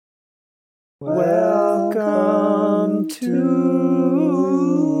Welcome to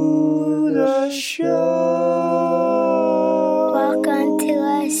the show. Welcome to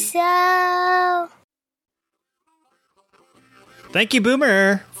the show. Thank you,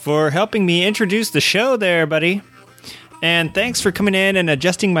 Boomer, for helping me introduce the show there, buddy. And thanks for coming in and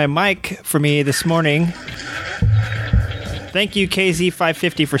adjusting my mic for me this morning. Thank you,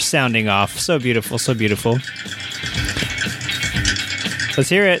 KZ550, for sounding off. So beautiful, so beautiful. Let's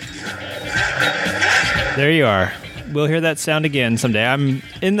hear it. There you are. We'll hear that sound again someday. I'm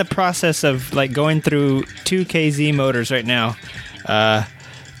in the process of going through 2 KZ motors right now.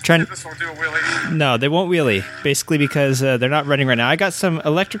 Trying. This won't do a wheelie. No, they won't wheelie. Basically because they're not running right now. I got some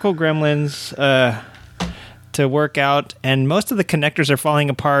electrical gremlins to work out, and most of the connectors are falling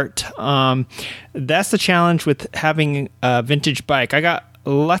apart. That's the challenge with having a vintage bike. I got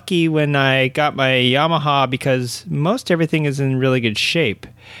lucky when I got my Yamaha because most everything is in really good shape,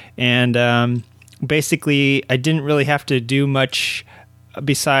 and basically I didn't really have to do much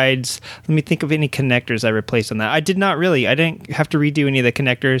besides, let me think of any connectors I replaced on that. I didn't have to redo any of the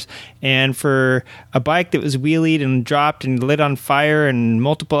connectors, and for a bike that was wheelied and dropped and lit on fire and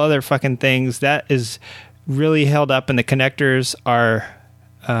multiple other fucking things, that is really held up, and the connectors are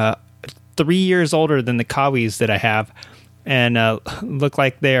 3 years older than the Kawis that I have, and look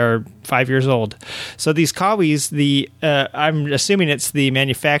like they are 5 years old. So these Kawis, I'm assuming it's the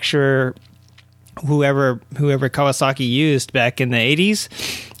manufacturer, whoever Kawasaki used back in the 80s.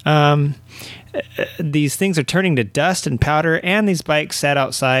 These things are turning to dust and powder, and these bikes sat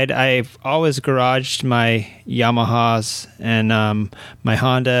outside. I've always garaged my Yamahas, and my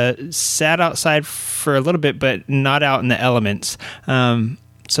Honda sat outside for a little bit, but not out in the elements.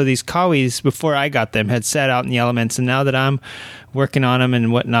 So these Kawis, before I got them, had sat out in the elements, and now that I'm working on them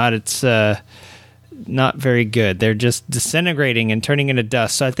and whatnot, it's not very good. They're just disintegrating and turning into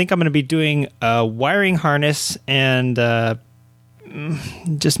dust. So I think I'm going to be doing a wiring harness and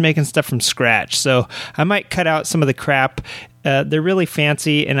just making stuff from scratch. So I might cut out some of the crap. They're really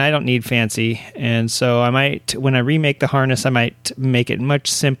fancy, and I don't need fancy. And so I might, when I remake the harness, I might make it much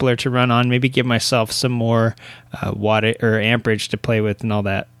simpler to run on, maybe give myself some more wattage or amperage to play with and all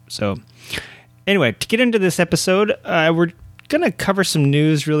that. So anyway, to get into this episode, we're going to cover some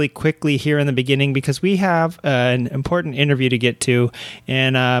news really quickly here in the beginning because we have an important interview to get to,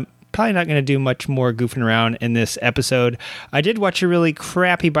 and probably not going to do much more goofing around in this episode. I did watch a really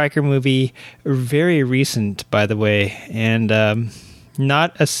crappy biker movie, very recent, by the way, and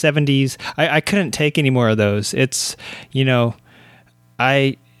not a 70s. I couldn't take any more of those. It's,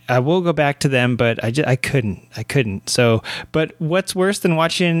 I will go back to them, but I couldn't. So, but what's worse than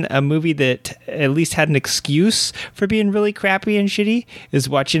watching a movie that at least had an excuse for being really crappy and shitty is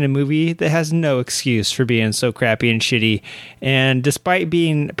watching a movie that has no excuse for being so crappy and shitty. And despite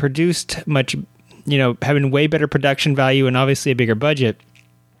being produced much, having way better production value and obviously a bigger budget,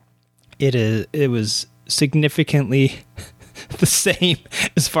 it was significantly the same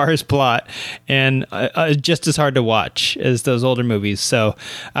as far as plot, and just as hard to watch as those older movies. So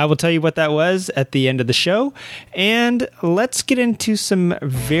I will tell you what that was at the end of the show, and let's get into some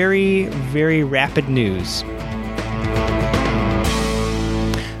very, very rapid news.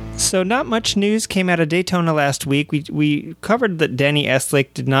 So not much news came out of Daytona last week. We covered that Danny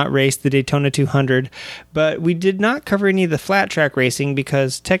Eslick did not race the Daytona 200, but we did not cover any of the flat track racing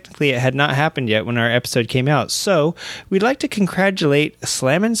because technically it had not happened yet when our episode came out. So we'd like to congratulate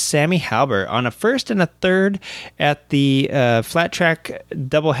Slammin' Sammy Halbert on a first and a third at the flat track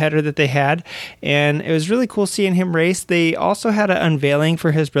doubleheader that they had, and it was really cool seeing him race. They also had an unveiling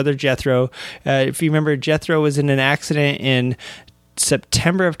for his brother Jethro. If you remember, Jethro was in an accident in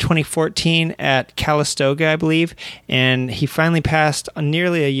September of 2014 at Calistoga, I believe, and he finally passed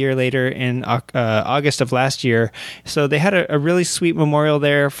nearly a year later in August of last year. So they had a really sweet memorial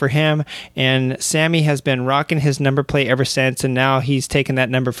there for him, and Sammy has been rocking his number plate ever since, and now he's taken that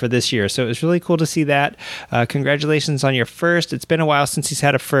number for this year. So it was really cool to see that. Congratulations on your first. It's been a while since he's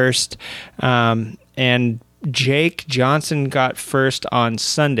had a first, and Jake Johnson got first on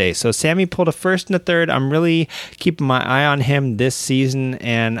Sunday. So Sammy pulled a first and a third. I'm really keeping my eye on him this season,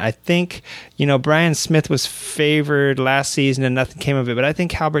 and I think, Brian Smith was favored last season and nothing came of it, but I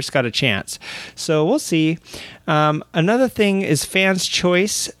think Halbert's got a chance. So we'll see. Another thing is Fans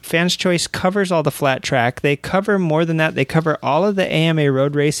Choice. Fans Choice covers all the flat track. They cover more than that. They cover all of the AMA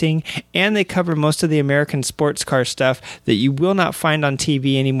road racing, and they cover most of the American sports car stuff that you will not find on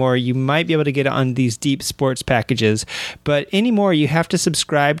TV anymore. You might be able to get it on these deep sports packages, but anymore you have to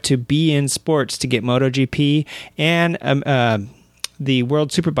subscribe to BN Sports to get MotoGP and the World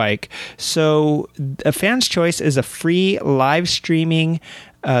Superbike. So a Fan's Choice is a free live streaming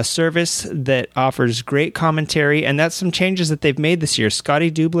service that offers great commentary, and that's some changes that they've made this year.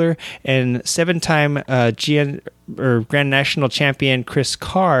 Scotty Dubler and 7-time Grand National Champion Chris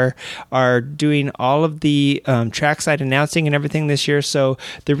Carr are doing all of the trackside announcing and everything this year, so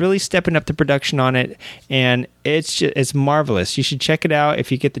they're really stepping up the production on it, and it's marvelous. You should check it out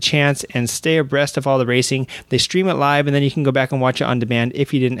if you get the chance and stay abreast of all the racing. They stream it live, and then you can go back and watch it on demand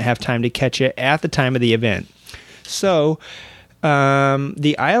if you didn't have time to catch it at the time of the event. So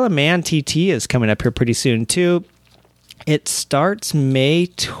the Isle of Man TT is coming up here pretty soon too. It starts May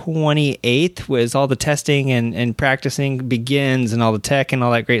 28th with all the testing and practicing begins and all the tech and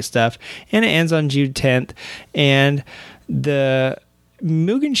all that great stuff. And it ends on June 10th. And the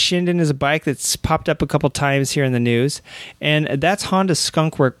Mugen Shinden is a bike that's popped up a couple times here in the news, and that's Honda's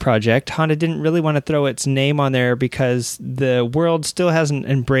Skunkwork project. Honda didn't really want to throw its name on there because the world still hasn't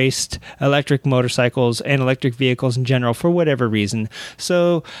embraced electric motorcycles and electric vehicles in general for whatever reason.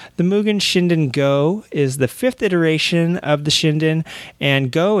 So the Mugen Shinden Go is the 5th iteration of the Shinden,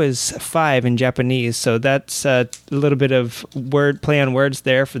 and Go is 5 in Japanese, so that's a little bit of word play on words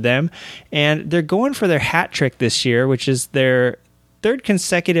there for them. And they're going for their hat trick this year, which is their 3rd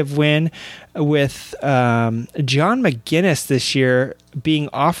consecutive win, with John McGuinness this year being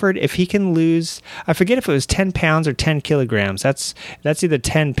offered if he can lose, I forget if it was 10 pounds or 10 kilograms. That's either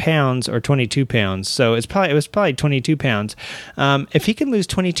 10 pounds or 22 pounds. So it was probably 22 pounds. If he can lose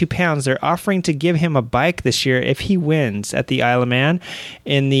 22 pounds, they're offering to give him a bike this year if he wins at the Isle of Man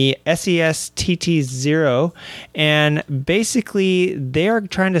in the SES TT0. And basically, they are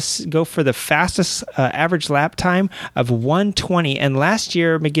trying to go for the fastest average lap time of 1:20. And last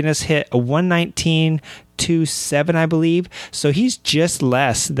year, McGuinness hit a 1:19.27, I believe. So he's just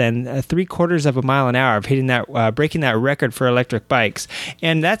less than 3/4 of a mile an hour of hitting that, breaking that record for electric bikes.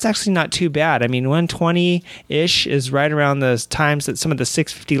 And that's actually not too bad. I mean, 1:20-ish is right around the times that some of the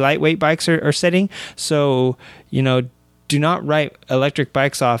 650 lightweight bikes are setting. So, do not write electric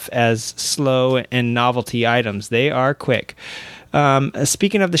bikes off as slow and novelty items. They are quick.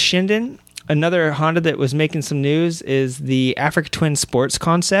 Speaking of the Shinden, another Honda that was making some news is the Africa Twin Sports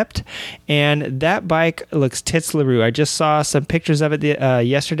concept, and that bike looks tits LaRue. I just saw some pictures of it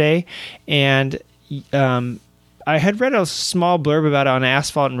yesterday, and I had read a small blurb about it on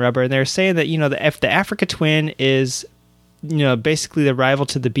Asphalt and Rubber, and they're saying that if the Africa Twin is basically the rival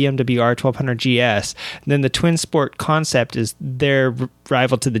to the BMW R1200 GS, then the Twin Sport concept is their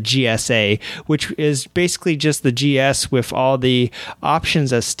rival to the GSA, which is basically just the GS with all the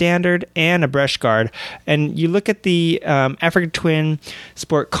options as standard and a brush guard. And you look at the Africa Twin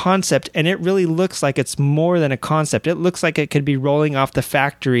Sport concept, and it really looks like it's more than a concept. It looks like it could be rolling off the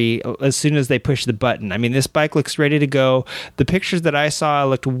factory as soon as they push the button. I mean, this bike looks ready to go. The pictures that I saw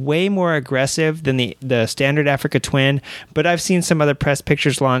looked way more aggressive than the standard Africa Twin, but I've seen some other press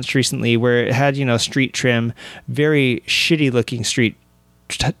pictures launched recently where it had, street trim, very shitty looking street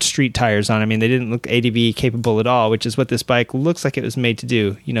tires on. I mean, they didn't look ADV capable at all, which is what this bike looks like it was made to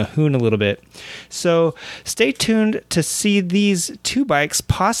do, hoon a little bit. So stay tuned to see these two bikes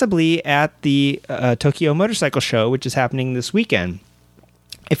possibly at the Tokyo Motorcycle Show, which is happening this weekend.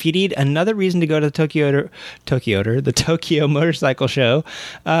 If you need another reason to go to the Tokyo Motorcycle Show,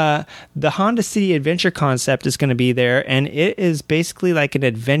 the Honda City Adventure concept is going to be there, and it is basically like an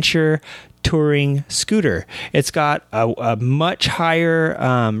adventure touring scooter. It's got a much higher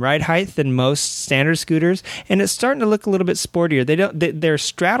ride height than most standard scooters, and it's starting to look a little bit sportier. They're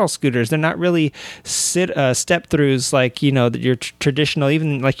straddle scooters. They're not really step throughs like your traditional,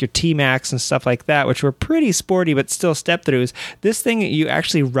 even like your T-Max and stuff like that, which were pretty sporty but still step throughs. This thing, you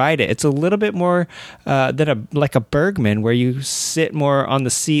actually ride it. It's a little bit more than like a Bergman, where you sit more on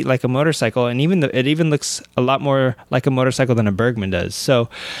the seat like a motorcycle, and it even looks a lot more like a motorcycle than a Bergman does. So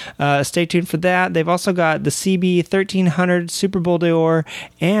stay tuned for that. They've also got the CB 1300 Super Bull d'Or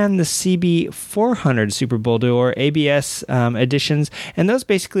and the CB 400 Super Bull d'Or ABS editions, and those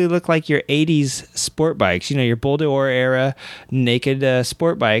basically look like your 80s sport bikes, your Bull d'Or era naked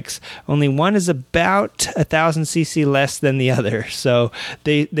sport bikes. Only one is about 1,000 cc less than the other, so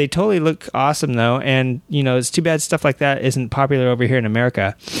they totally look awesome though, and it's too bad stuff like that isn't popular over here in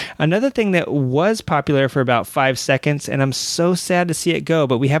America. Another thing that was popular for about 5 seconds, and I'm so sad to see it go,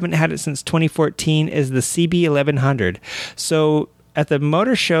 but we haven't had it since 2014, is the CB 1100. So at the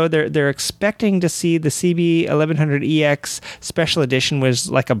motor show, they're expecting to see the CB 1100EX Special Edition, was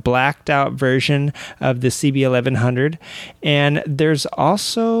like a blacked out version of the CB 1100, and there's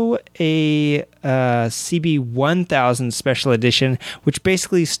also a CB 1000 Special Edition, which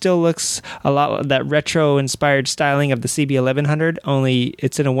basically still looks a lot like that retro inspired styling of the CB 1100, only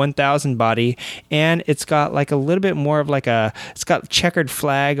it's in a 1000 body, and it's got like a little bit more of like it's got checkered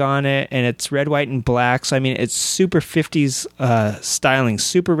flag on it, and it's red, white, and black. So I mean, it's super 50s styling,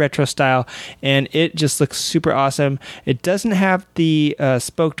 super retro style, and it just looks super awesome. It doesn't have the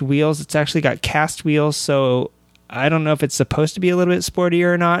spoked wheels. It's actually got cast wheels, so I don't know if it's supposed to be a little bit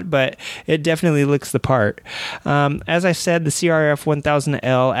sportier or not, but it definitely looks the part. As I said, the CRF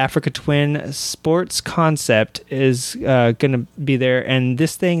 1000L Africa Twin Sports concept is going to be there, and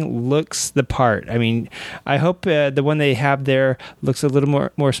this thing looks the part. I mean, I hope the one they have there looks a little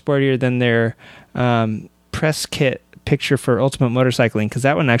more sportier than their press kit picture for Ultimate Motorcycling, because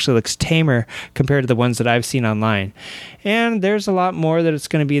that one actually looks tamer compared to the ones that I've seen online. And there's a lot more that it's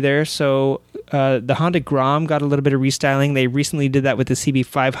going to be there. So the Honda Grom got a little bit of restyling. They recently did that with the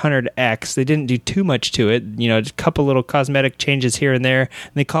CB500X. They didn't do too much to it, a couple little cosmetic changes here and there,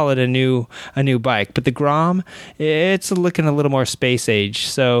 and they call it a new bike. But the Grom, it's looking a little more space age.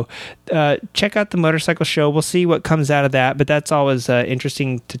 So check out the motorcycle show. We'll see what comes out of that, but that's always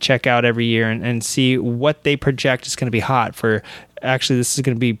interesting to check out every year and see what they project is going to be hot for. Actually, this is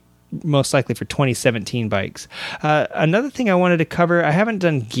going to be most likely for 2017 bikes. Another thing I wanted to cover, I haven't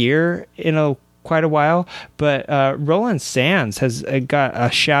done gear in quite a while, but Roland Sands has got a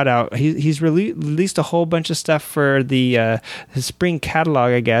shout out. He's released a whole bunch of stuff for the spring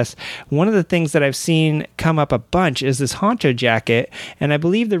catalog, I guess. One of the things that I've seen come up a bunch is this Honcho jacket, and I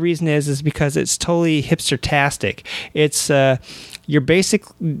believe the reason is because it's totally hipster-tastic. It's your basic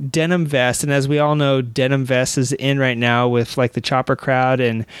denim vest, and as we all know, denim vest is in right now with like the chopper crowd,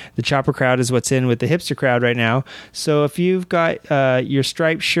 and the chopper crowd is what's in with the hipster crowd right now. So if you've got your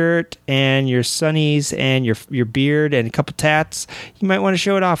striped shirt and your sunnies and your beard and a couple tats, you might want to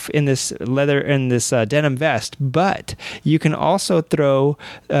show it off in this leather and this denim vest. But you can also throw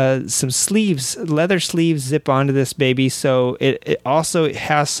some sleeves, leather sleeves, zip onto this baby, so it also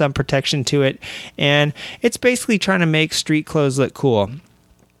has some protection to it, and it's basically trying to make street clothes look cool.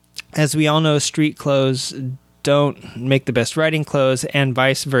 As we all know, street clothes don't make the best riding clothes, and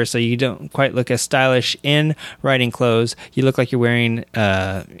vice versa. You don't quite look as stylish in riding clothes. You look like you're wearing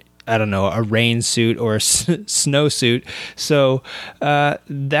a rain suit or a snow suit. So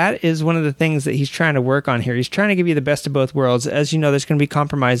that is one of the things that he's trying to work on here. He's trying to give you the best of both worlds. As you know, there's going to be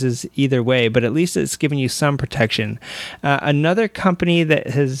compromises either way, but at least it's giving you some protection. Another company that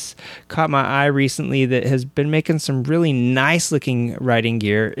has caught my eye recently that has been making some really nice looking riding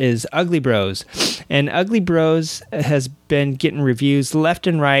gear is Ugly Bros. And Ugly Bros has been getting reviews left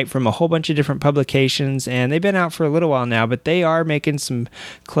and right from a whole bunch of different publications, and they've been out for a little while now, but they are making some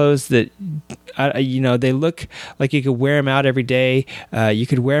clothes that they look like you could wear them out every day. You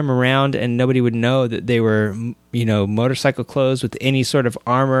could wear them around and nobody would know that they were motorcycle clothes with any sort of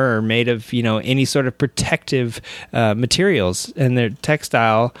armor or made of any sort of protective materials, and they're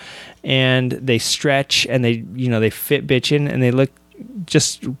textile, and they stretch, and they fit bitchin', and they look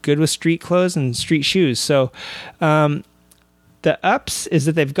just good with street clothes and street shoes. So the ups is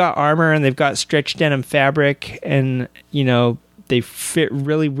that they've got armor and they've got stretch denim fabric, and they fit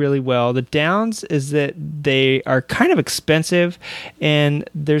really, really well. The downs is that they are kind of expensive, and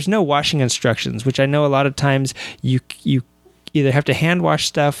there's no washing instructions, which I know a lot of times you either have to hand wash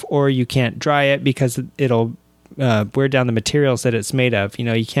stuff or you can't dry it because it'll wear down the materials that it's made of.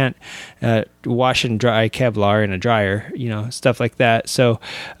 You can't wash and dry Kevlar in a dryer, stuff like that. So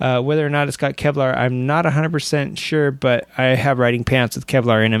whether or not it's got Kevlar, I'm not 100% sure, but I have riding pants with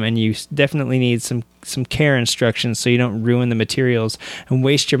Kevlar in them, and you definitely need some care instructions so you don't ruin the materials and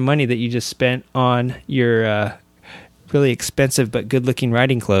waste your money that you just spent on your really expensive but good-looking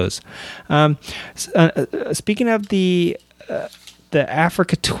riding clothes. Speaking of the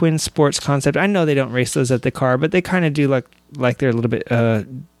Africa Twin Sports concept, I know they don't race those at Dakar, but they kind of do look like they're a little bit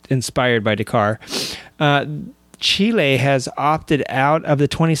inspired by Dakar. Chile has opted out of the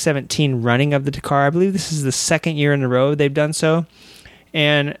 2017 running of the Dakar. I believe this is the second year in a row they've done so.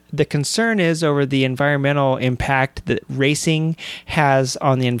 And the concern is over the environmental impact that racing has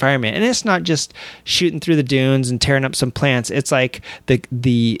on the environment. And it's not just shooting through the dunes and tearing up some plants. It's like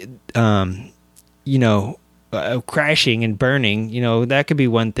crashing and burning, that could be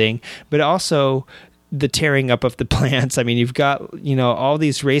one thing. But also the tearing up of the plants. I mean, you've got, all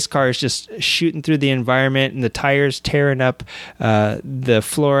these race cars just shooting through the environment and the tires tearing up the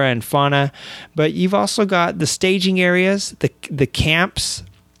flora and fauna. But you've also got the staging areas, the camps,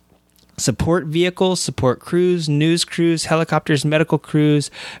 support vehicles, support crews, news crews, helicopters, medical crews,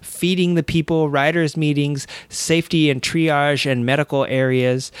 feeding the people, riders meetings, safety and triage and medical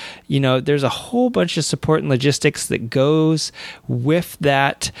areas. There's a whole bunch of support and logistics that goes with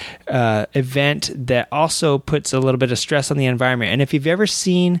that event that also puts a little bit of stress on the environment. And if you've ever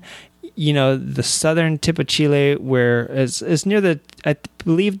seen the southern tip of Chile, where it's near I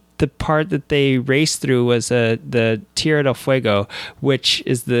believe the part that they raced through was the Tierra del Fuego, which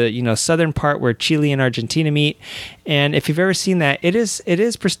is the southern part where Chile and Argentina meet. And if you've ever seen that, it is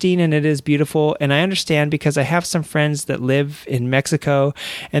pristine and it is beautiful. And I understand because I have some friends that live in Mexico,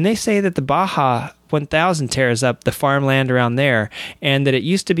 and they say that the Baja 1000 tears up the farmland around there, and that it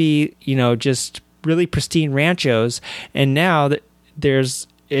used to be just really pristine ranchos, and now that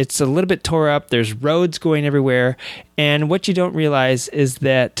it's a little bit tore up. There's roads going everywhere. And what you don't realize is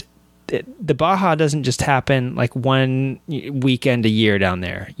that the Baja doesn't just happen like one weekend a year down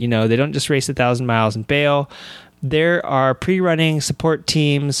there. They don't just race 1,000 miles and bail. There are pre-running support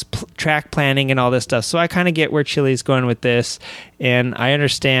teams, track planning, and all this stuff. So I kind of get where Chile's going with this. And I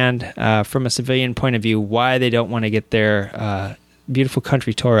understand from a civilian point of view why they don't want to get their beautiful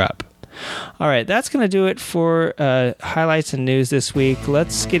country tore up. All right, that's going to do it for highlights and news this week.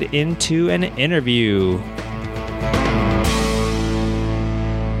 Let's get into an interview.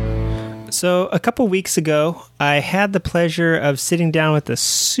 So a couple weeks ago, I had the pleasure of sitting down with a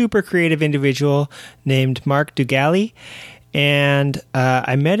super creative individual named Mark Dougali. And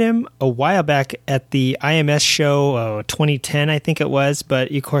I met him a while back at the IMS show, 2010, I think it was.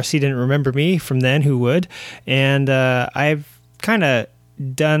 But, of course, he didn't remember me from then. Who would? And I've kind of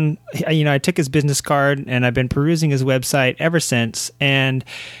done, I took his business card and I've been perusing his website ever since, and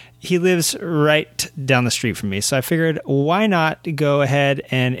he lives right down the street from me. So I figured, why not go ahead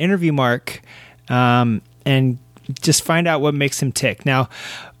and interview Mark and just find out what makes him tick. Now,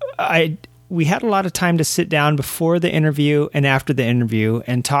 we had a lot of time to sit down before the interview and after the interview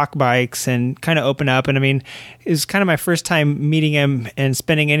and talk bikes and kind of open up. And I mean, it was kind of my first time meeting him and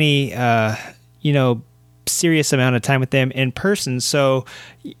spending any, serious amount of time with them in person. So,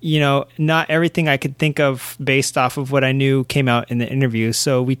 not everything I could think of based off of what I knew came out in the interview.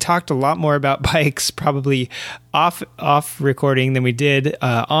 So we talked a lot more about bikes, probably off recording than we did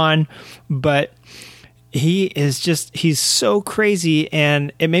on, but he's so crazy.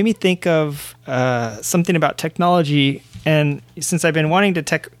 And it made me think of something about technology. And since I've been wanting to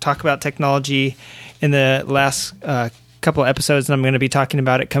talk about technology in the last couple of episodes, and I'm going to be talking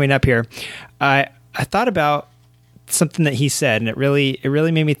about it coming up here, I thought about something that he said, and it really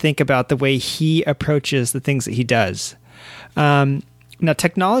made me think about the way he approaches the things that he does. Now,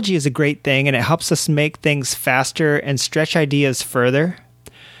 technology is a great thing, and it helps us make things faster and stretch ideas further.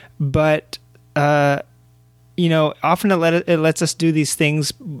 But often it lets us do these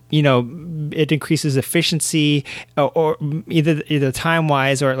things. It increases efficiency, or either time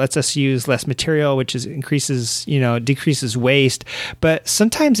wise, or it lets us use less material, which decreases waste. But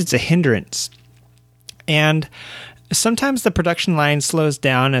sometimes it's a hindrance. And sometimes the production line slows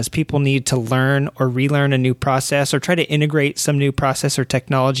down as people need to learn or relearn a new process or try to integrate some new process or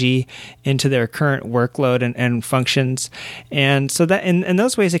technology into their current workload and functions. And so that in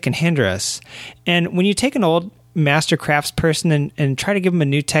those ways, it can hinder us. And when you take an old master crafts person and try to give them a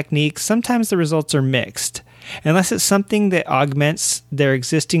new technique, sometimes the results are mixed. Unless it's something that augments their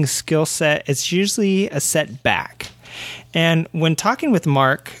existing skill set, it's usually a setback. And when talking with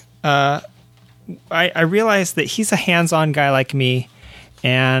Mark, I realized that he's a hands-on guy like me,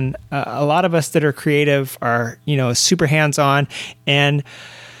 and a lot of us that are creative are, super hands-on. And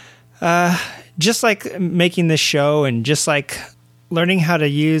just like making this show and just like learning how to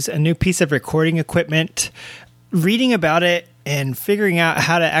use a new piece of recording equipment, reading about it and figuring out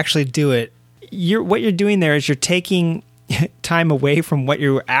how to actually do it, what you're doing there is you're taking time away from what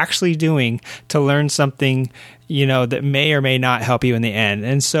you're actually doing to learn something, that may or may not help you in the end.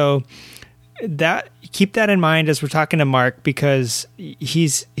 And so keep that in mind as we're talking to Mark, because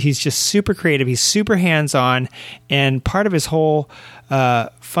he's just super creative. He's super hands-on, and part of his whole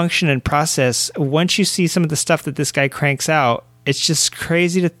function and process, once you see some of the stuff that this guy cranks out, it's just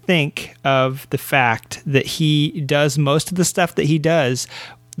crazy to think of the fact that he does most of the stuff that he does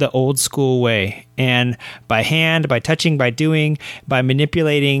the old school way, and by hand, by touching, by doing, by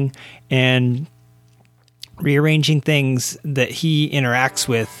manipulating and rearranging things that he interacts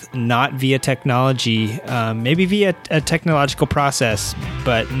with, not via technology, maybe via a technological process,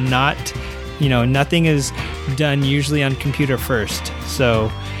 but not nothing is done usually on computer first. So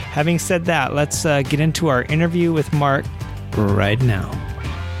having said that, let's get into our interview with Mark right now.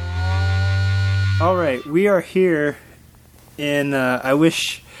 All right, we are here in, I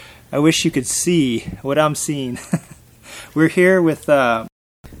wish you could see what I'm seeing. We're here with Mark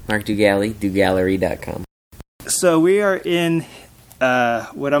Dugalli, DoGallery.com. So we are in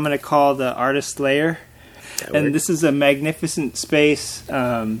what I'm going to call the artist lair. And this is a magnificent space.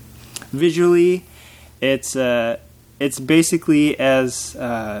 Visually, it's basically as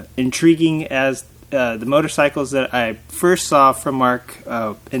intriguing as the motorcycles that I first saw from Mark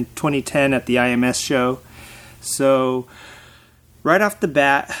in 2010 at the IMS show. So right off the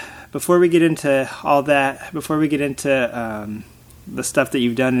bat, before we get into all that, before we get into the stuff that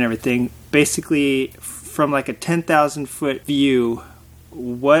you've done and everything, basically from like a 10,000 foot view,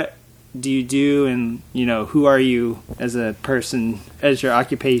 what do you do, and who are you as a person, as your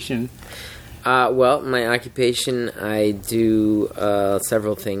occupation? Well, my occupation, I do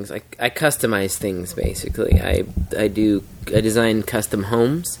several things. I customize things basically. I design custom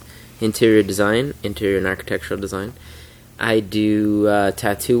homes, interior design, interior and architectural design. I do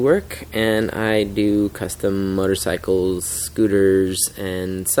tattoo work, and I do custom motorcycles, scooters,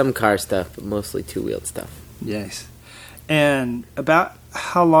 and some car stuff, but mostly two-wheeled stuff. Yes. And about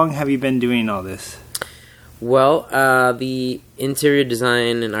how long have you been doing all this? Well, the interior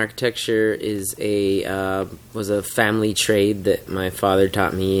design and architecture was a family trade that my father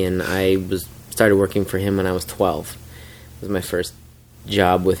taught me, and I started working for him when I was 12. It was my first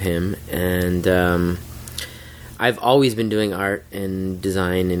job with him, and I've always been doing art and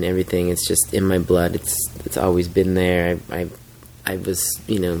design and everything. It's just in my blood. It's always been there. I was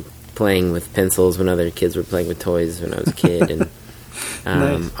playing with pencils when other kids were playing with toys when I was a kid, and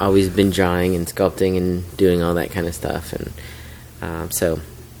nice. Always been drawing and sculpting and doing all that kind of stuff, and so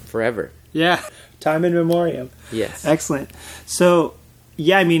forever. Yeah, time in memoriam. Yes. Excellent. So,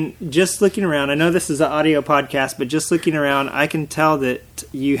 yeah, I mean, just looking around, I know this is an audio podcast, but just looking around, I can tell that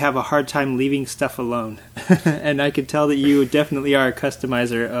you have a hard time leaving stuff alone. And I can tell that you definitely are a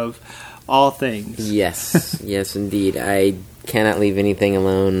customizer of all things. Yes, yes, indeed. I cannot leave anything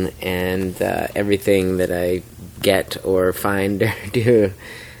alone, and everything that I get or find or do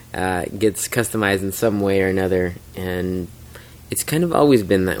gets customized in some way or another, and it's kind of always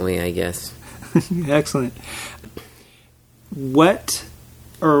been that way, I guess. Excellent.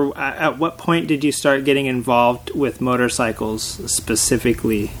 At what point did you start getting involved with motorcycles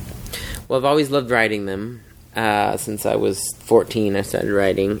specifically? Well, I've always loved riding them. Since I was 14, I started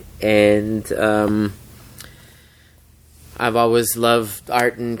riding, and I've always loved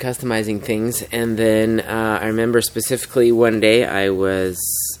art and customizing things. And then I remember specifically one day I was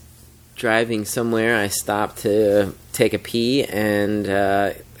driving somewhere. I stopped to take a pee, and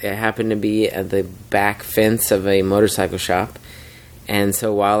it happened to be at the back fence of a motorcycle shop. And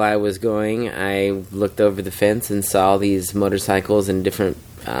so while I was going, I looked over the fence and saw these motorcycles in different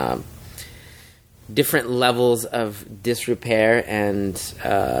levels of disrepair and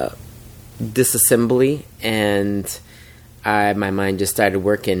disassembly, and my mind just started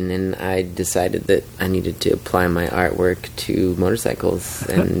working, and I decided that I needed to apply my artwork to motorcycles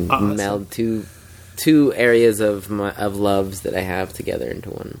and awesome. Meld two areas of loves that I have together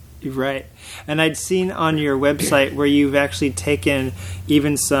into one. Right. And I'd seen on your website where you've actually taken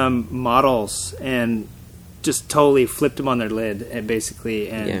even some models and just totally flipped them on their lid, and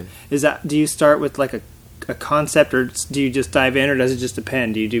basically. And yeah. Do you start with like a concept, or do you just dive in, or does it just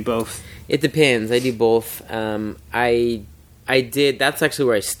depend? Do you do both? It depends. I do both. I did. That's actually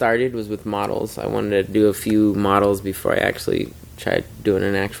where I started, was with models. I wanted to do a few models before I actually tried doing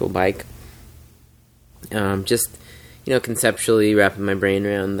an actual bike. Just conceptually wrapping my brain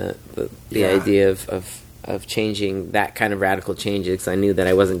around the idea of changing that kind of radical changes. Because I knew that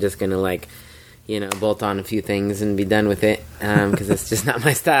I wasn't just going to bolt on a few things and be done with it, because it's just not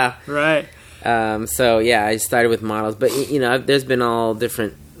my style. Right. So yeah, I started with models, but there's been all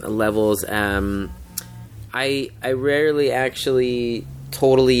different levels. I rarely actually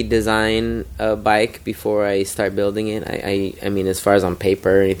totally design a bike before I start building it. I mean, as far as on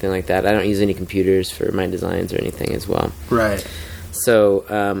paper or anything like that, I don't use any computers for my designs or anything as well. Right. So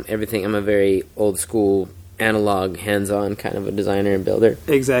everything, I'm a very old school, analog, hands-on kind of a designer and builder.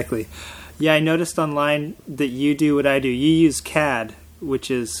 Exactly. Yeah, I noticed online that you do what I do. You use CAD, which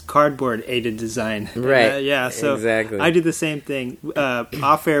is cardboard aided design. Right. Yeah, so exactly. I do the same thing.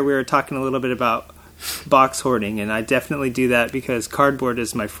 Off air, we were talking a little bit about box hoarding, and I definitely do that because cardboard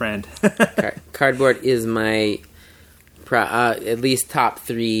is my friend. Cardboard is my at least top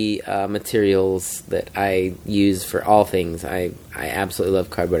 3 materials that I use for all things. I absolutely love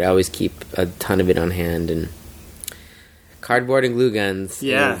cardboard. I always keep a ton of it on hand, and cardboard and glue guns.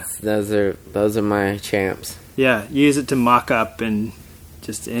 Yeah, those are my champs. Yeah, use it to mock up and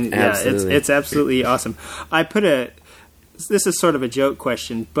just it's absolutely awesome. This is sort of a joke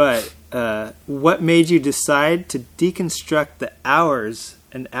question, but what made you decide to deconstruct the hours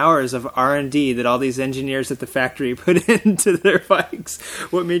and hours of R&D that all these engineers at the factory put into their bikes?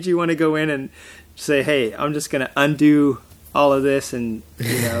 What made you want to go in and say, "Hey, I'm just going to undo all of this," and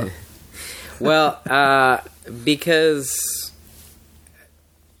Well, because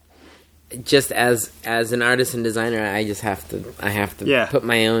just as an artist and designer, I have to put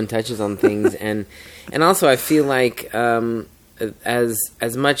my own touches on things, and also I feel like as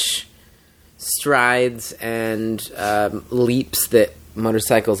much strides and leaps that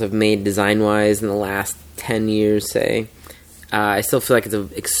motorcycles have made design-wise in the last 10 years, say, I still feel like it's an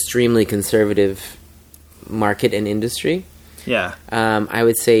extremely conservative market and industry. Yeah. I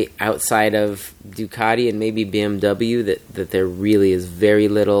would say outside of Ducati and maybe BMW that there really is very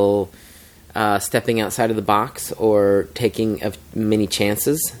little stepping outside of the box or taking many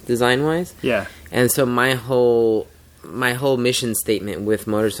chances design-wise. Yeah. And so my whole mission statement with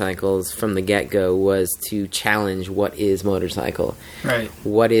motorcycles from the get-go was to challenge what is motorcycle. Right.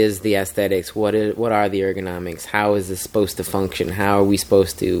 What is the aesthetics? What are the ergonomics? How is this supposed to function? How are we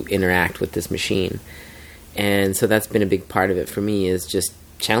supposed to interact with this machine? And so that's been a big part of it for me, is just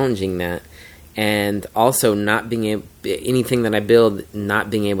challenging that, and also not being able, anything that I build, not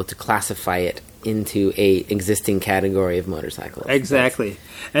being able to classify it into a existing category of motorcycles. Exactly.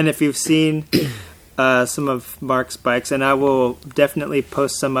 And if you've seen some of Mark's bikes, and I will definitely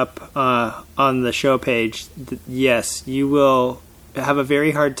post some up on the show page, yes, you will have a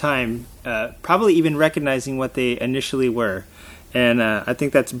very hard time probably even recognizing what they initially were. And I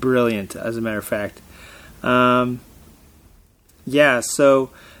think that's brilliant, as a matter of fact. So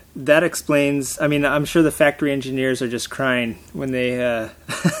that explains, I mean, I'm sure the factory engineers are just crying when they...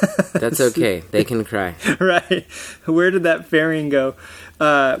 That's okay. They can cry. Right. Where did that fairing go?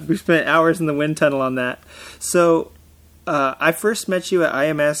 We spent hours in the wind tunnel on that. So I first met you at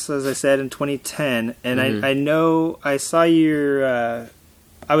IMS, as I said, in 2010, and I know I saw your...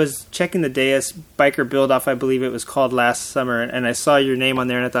 I was checking the Deus Biker Build-Off, I believe it was called, last summer, and I saw your name on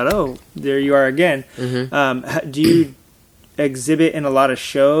there, and I thought, oh, there you are again. Mm-hmm. Do you exhibit in a lot of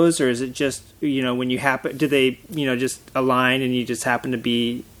shows, or is it just, when you happen, do they, just align and you just happen to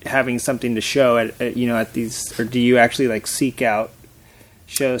be having something to show at these, or do you actually, seek out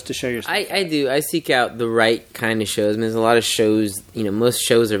shows to show your stuff? I do. I seek out the right kind of shows. I mean, there's a lot of shows, most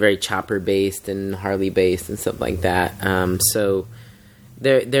shows are very chopper-based and Harley-based and stuff like that. So...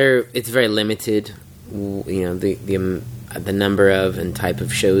 it's very limited, the number of and type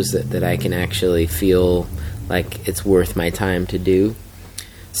of shows that I can actually feel like it's worth my time to do.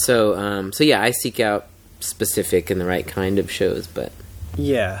 So yeah, I seek out specific and the right kind of shows. But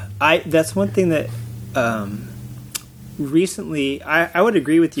yeah, that's one thing that recently I would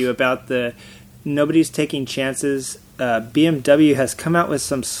agree with you about the nobody's taking chances. BMW has come out with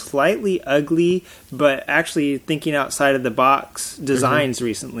some slightly ugly, but actually thinking outside of the box designs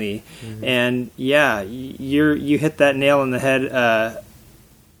recently. Mm-hmm. And yeah, you hit that nail on the head.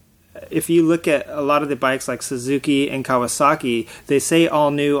 If you look at a lot of the bikes like Suzuki and Kawasaki, they say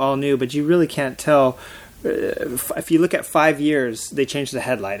all new, but you really can't tell. If you look at 5 years, they changed the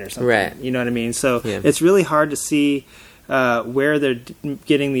headlight or something. Right. You know what I mean? So it's really hard to see where they're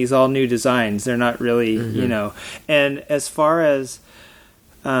getting these all new designs. They're not really, And as far as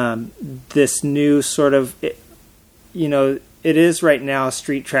this new sort of, it is right now.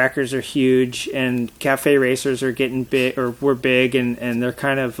 Street trackers are huge, and cafe racers are getting big, or were big, and they're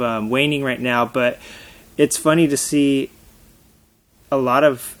kind of waning right now. But it's funny to see a lot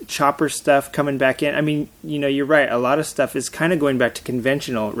of chopper stuff coming back in. I mean, you're right. A lot of stuff is kind of going back to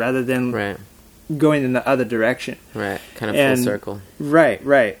conventional rather than going in the other direction. Right, kind of full circle.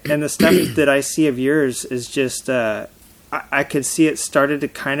 Right. And the stuff that I see of yours is just, I could see it started to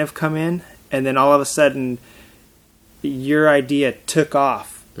kind of come in, and then all of a sudden, your idea took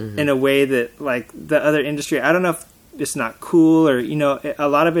off in a way that, the other industry, I don't know if it's not cool, or, a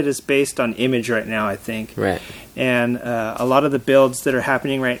lot of it is based on image right now, I think. Right. And a lot of the builds that are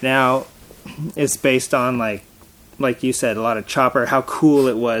happening right now is based on, like you said, a lot of chopper, how cool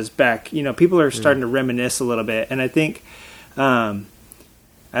it was back. People are starting to reminisce a little bit. And I think, I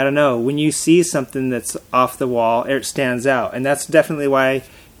don't know, when you see something that's off the wall, it stands out. And that's definitely why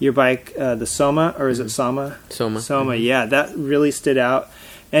your bike, the Soma, or is it Soma? Soma, yeah, that really stood out.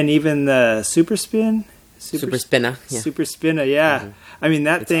 And even the Super Spin, Super Spinna. Yeah. Super Spinna, yeah. I mean,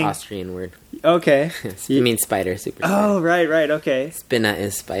 that It's thing... Austrian word. Okay. You mean spider, super spider. Oh, right, okay. Spinna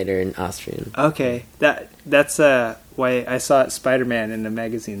is spider in Austrian. Okay. That's why I saw it Spider-Man in the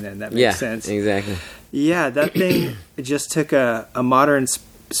magazine then. That makes sense. Exactly. Yeah, that thing just took a modern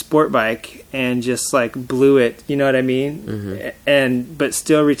sport bike and just like blew it, you know what I mean? But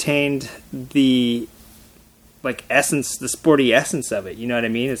still retained the like essence, the sporty essence of it, you know what I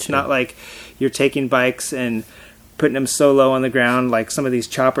mean? It's not like you're taking bikes and putting them so low on the ground like some of these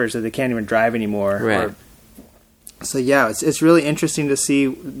choppers that they can't even drive anymore. Right. So yeah, it's really interesting to see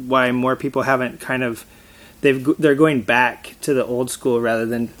why more people haven't kind of they're going back to the old school rather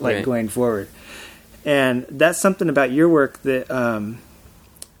than like going forward. And that's something about your work that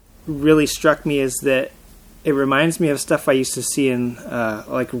really struck me, is that it reminds me of stuff I used to see in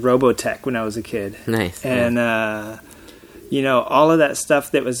like Robotech when I was a kid. Nice. And all of that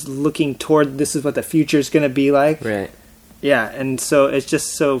stuff that was looking toward this is what the future is going to be like. Right. Yeah, and so it's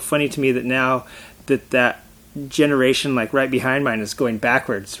just so funny to me that now that generation like right behind mine is going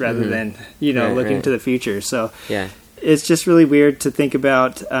backwards rather than looking to the future. So yeah, it's just really weird to think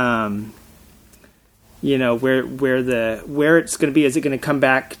about where it's going to be. Is it going to come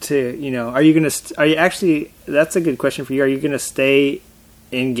back to are you going to are you actually, that's a good question for you, are you going to stay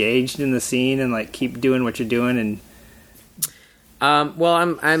engaged in the scene and like keep doing what you're doing? And well,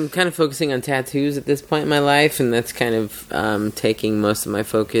 I'm kind of focusing on tattoos at this point in my life, and that's kind of taking most of my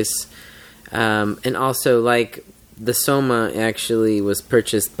focus. And also, like, the Soma actually was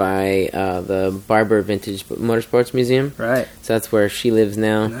purchased by the Barber Vintage Motorsports Museum. Right. So that's where she lives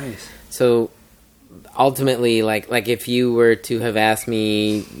now. Nice. So ultimately, like if you were to have asked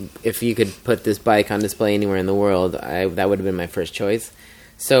me if you could put this bike on display anywhere in the world, that would have been my first choice.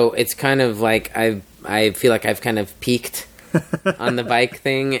 So it's kind of like I feel like I've kind of peaked on the bike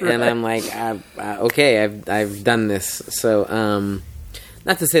thing, and I'm like, okay, I've done this. So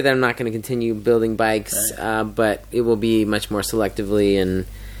not to say that I'm not going to continue building bikes, but it will be much more selectively, and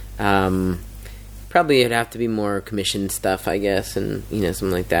probably it'd have to be more commissioned stuff, I guess, and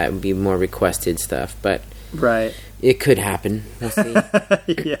something like that. It would be more requested stuff, but it could happen. We'll see.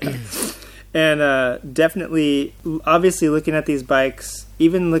 Yeah. And definitely, obviously, looking at these bikes,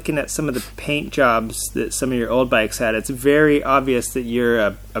 even looking at some of the paint jobs that some of your old bikes had, it's very obvious that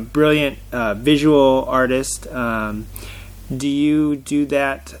you're a brilliant visual artist. Do you do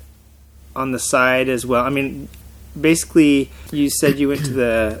that on the side as well? I mean, basically, you said you went to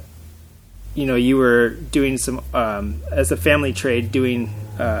the, you were doing some, as a family trade, doing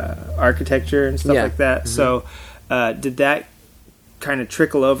architecture and stuff like that. Mm-hmm. So did that kind of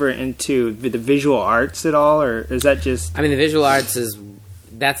trickle over into the visual arts at all, or is that just... I mean, the visual arts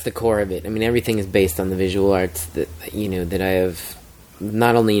that's the core of it. I mean, everything is based on the visual arts that, that I have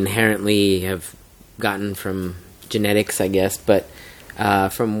not only inherently have gotten from genetics, I guess, but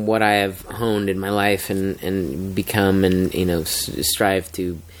from what I have honed in my life and become and strive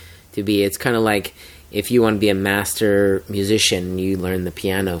to be. It's kind of like if you want to be a master musician, you learn the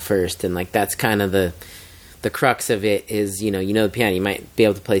piano first, and like that's kind of the crux of it. Is the piano, you might be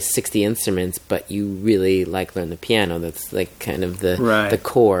able to play 60 instruments, but you really learn the piano. That's like kind of the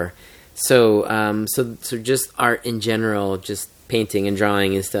core. So so just art in general, just painting and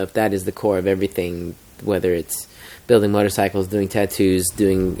drawing and stuff, that is the core of everything, whether it's building motorcycles, doing tattoos,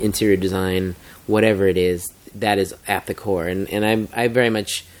 doing interior design, whatever it is, that is at the core. And I very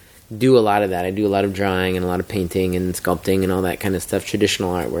much do a lot of that. I do a lot of drawing and a lot of painting and sculpting and all that kind of stuff,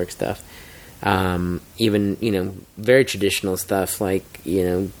 traditional artwork stuff. Even, very traditional stuff like,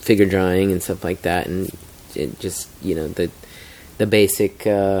 figure drawing and stuff like that. And it just, the basic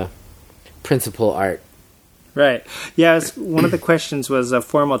principal art. Right. Yeah, one of the questions was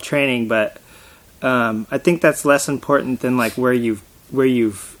formal training, but I think that's less important than like where you've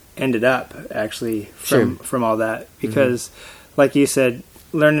ended up actually from all that, because like you said,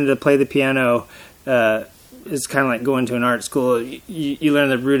 learning to play the piano is kind of like going to an art school. You learn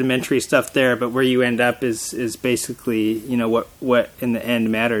the rudimentary stuff there, but where you end up is basically what in the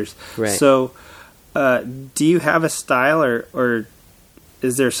end matters. Right. So do you have a style, or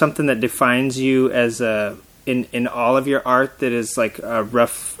is there something that defines you as in all of your art that is like a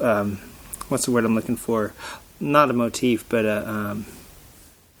rough what's the word I'm looking for? Not a motif, but a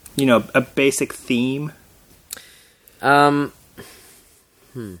basic theme.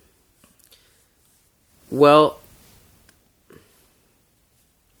 Well,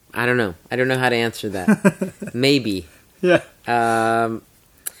 I don't know. I don't know how to answer that. Maybe. Yeah.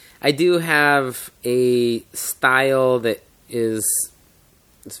 I do have a style that is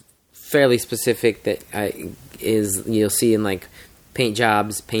fairly specific that you'll see in like paint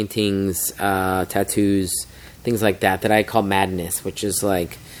jobs, paintings, tattoos, things like that I call madness, which is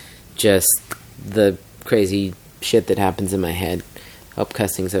like just the crazy shit that happens in my head. Hope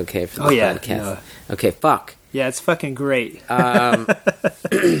cussing's okay for the podcast. No. Okay, fuck. Yeah, it's fucking great.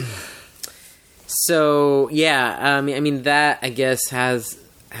 So yeah, I mean that I guess has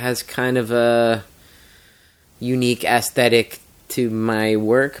kind of a unique aesthetic to my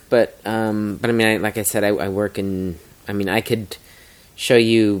work, but I mean, like I said, I work in. I mean, I could show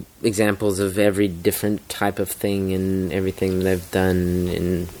you examples of every different type of thing and everything that I've done,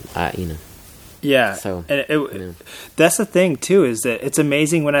 and you know. Yeah, so and that's the thing too, is that it's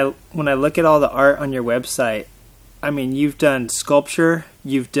amazing when I look at all the art on your website. I mean, you've done sculpture,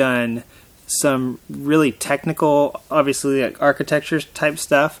 you've done some really technical, obviously like architecture type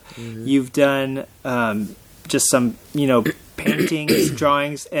stuff. Mm-hmm. You've done just some, paintings,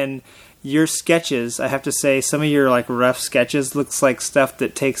 drawings, and your sketches. I have to say, some of your like rough sketches looks like stuff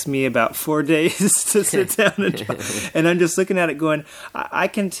that takes me about 4 days to sit down and draw. And I'm just looking at it, going, I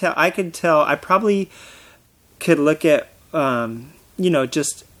can tell. I probably could look at,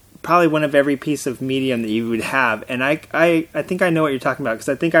 just probably one of every piece of medium that you would have, and I think I know what you're talking about, because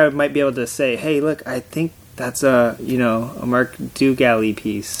I think I might be able to say, hey, look, I think that's a Mark Dugali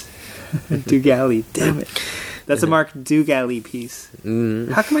piece. Dugali, damn it. That's a Mark Dugali piece.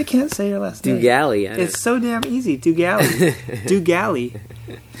 Mm. How come I can't say your last name? Dugali. It's so damn easy. Dugali. Dugali.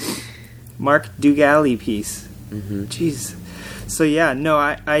 Mark Dugali piece. Mm-hmm. Jeez. So yeah, no,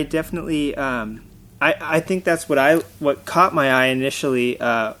 I definitely, I think that's what caught my eye initially,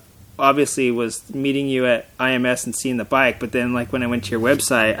 obviously, was meeting you at IMS and seeing the bike. But then, like, when I went to your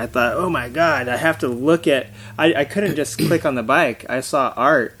website, I thought, oh my God, I have to look at, I couldn't just click on the bike. I saw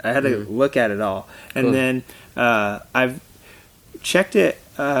art. I had to look at it all. And cool. Then I've checked it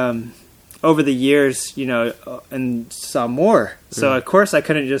over the years, and saw more. So, of course, I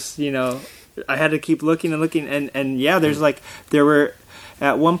couldn't just, I had to keep looking and looking. And yeah, there were,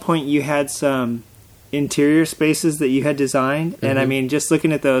 at one point you had some interior spaces that you had designed, and I mean, just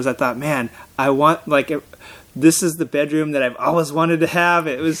looking at those, I thought, man, I want, this is the bedroom that I've always wanted to have.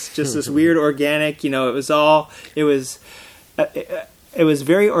 It was just this weird organic, it was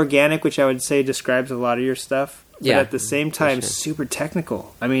very organic, which I would say describes a lot of your stuff, but at the same time, super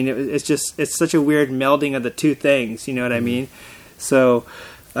technical. I mean, it's such a weird melding of the two things, you know what I mean? So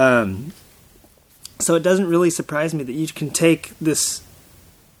it doesn't really surprise me that you can take this,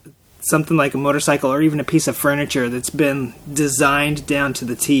 something like a motorcycle or even a piece of furniture that's been designed down to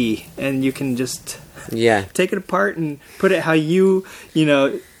the T, and you can just take it apart and put it how you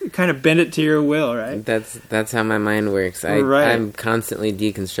kind of bend it to your will, right? That's how my mind works. I'm constantly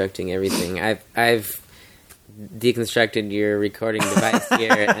deconstructing everything. I've deconstructed your recording device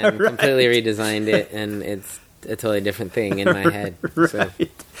here and completely redesigned it, and it's a totally different thing in my head.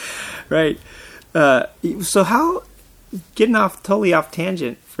 Right. So how, getting totally off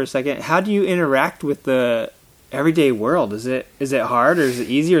tangent for a second, how do you interact with the everyday world? Is it hard, or is it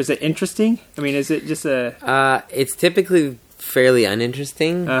easy, or is it interesting? I mean, is it just it's typically fairly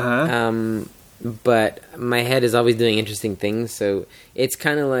uninteresting. But my head is always doing interesting things, so it's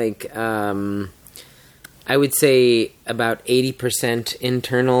kind of like I would say about 80%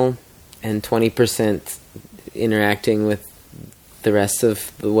 internal and 20% interacting with the rest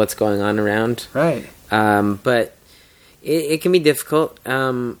of what's going on around. Right. But it can be difficult.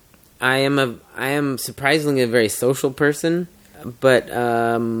 I am surprisingly a very social person, but it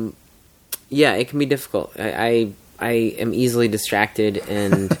can be difficult. I am easily distracted,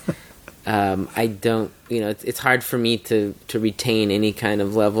 and I don't. It's hard for me to retain any kind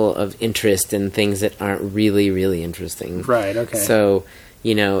of level of interest in things that aren't really, really interesting. Right. Okay. So,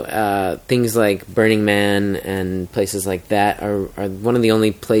 things like Burning Man and places like that are one of the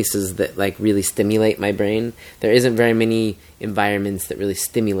only places that really stimulate my brain. There isn't very many environments that really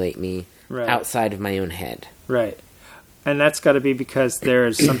stimulate me outside of my own head. Right. And that's got to be because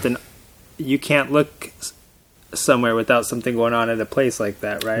there's something, you can't look somewhere without something going on at a place like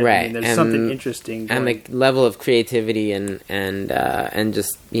that, right? Right. I mean, there's something interesting going. And the level of creativity and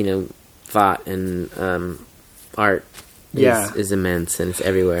just, thought and art is immense, and it's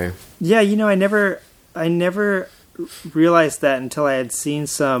everywhere. Yeah, I never realized that until I had seen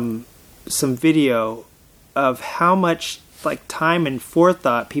some video of how much time and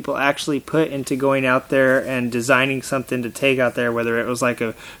forethought people actually put into going out there and designing something to take out there, whether it was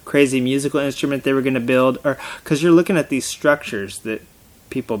a crazy musical instrument they were going to build, or because you're looking at these structures that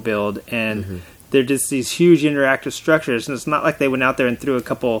people build, and they're just these huge interactive structures, and it's not like they went out there and threw a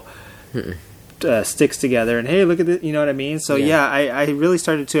couple sticks together and, hey, look at this, you know what I mean? So I really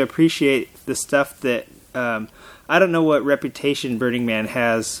started to appreciate the stuff that I don't know what reputation Burning Man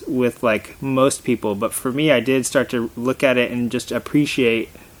has with like most people, but for me, I did start to look at it and just appreciate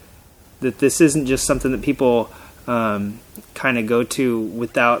that this isn't just something that people kind of go to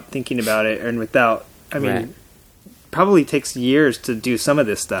without thinking about it and without. I mean, Right. probably takes years to do some of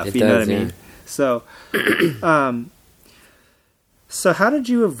this stuff. It You know does, what I mean? yeah. So, so how did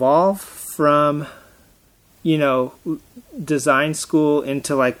you evolve from, you know, design school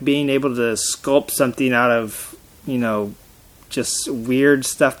into like being able to sculpt something out of, you know, just weird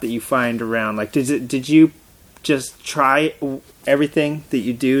stuff that you find around? Like, did you just try everything that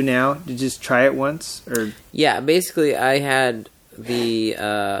you do now? Did you just try it once, or? Yeah, basically, I had the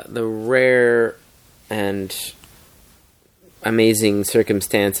rare and amazing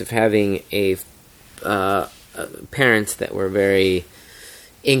circumstance of having parents that were very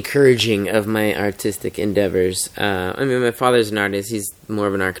encouraging of my artistic endeavors. I mean, my father's an artist; he's more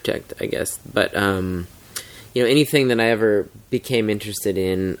of an architect, I guess. But you know, anything that I ever became interested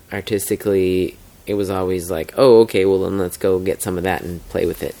in artistically, it was always like, oh, okay, well then let's go get some of that and play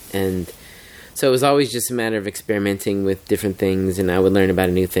with it. And so it was always just a matter of experimenting with different things, and I would learn about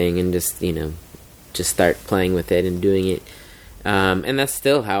a new thing and just, you know, just start playing with it and doing it. And that's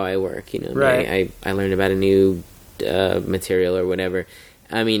still how I work, you know. Right. I learn about a new material or whatever.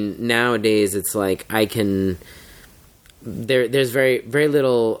 I mean, nowadays it's like I can... There's very, very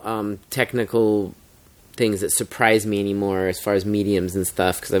little technical things that surprise me anymore as far as mediums and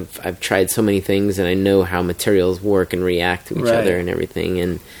stuff, because I've tried so many things and I know how materials work and react to each Right. other and everything.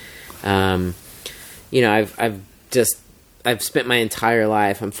 And you know, I've spent my entire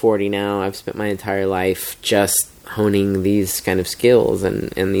life, I'm 40 now, I've spent my entire life just honing these kind of skills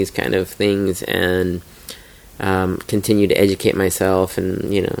and these kind of things, and continue to educate myself,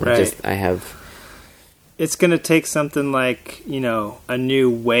 and, you know, Right. I have... It's going to take something like, you know, a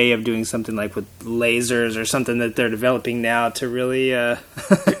new way of doing something like with lasers or something that they're developing now to really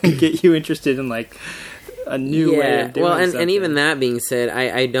get you interested in like a new way of doing well, something. and even that being said,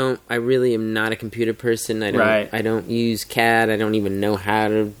 I really am not a computer person. Right. I don't use CAD. I don't even know how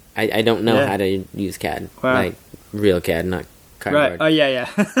to. I don't know Yeah. how to use CAD, Wow. like real CAD, not cardboard. Right. Oh,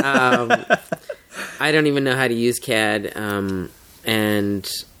 yeah. I don't even know how to use CAD,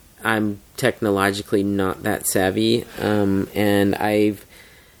 and I'm technologically not that savvy. And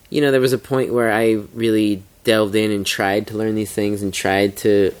there was a point where I really delved in and tried to learn these things and tried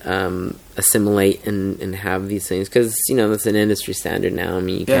to assimilate and have these things, because, you know, that's an industry standard now. I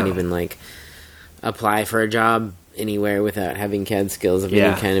mean, you can't Yeah. even like apply for a job anywhere without having CAD skills of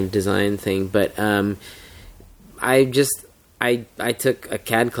Yeah. any kind of design thing. But I took a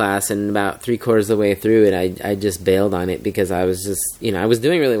CAD class, and about 3/4 of the way through it, I just bailed on it, because I was just, you know, I was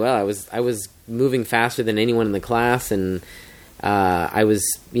doing really well. I was moving faster than anyone in the class, and I was,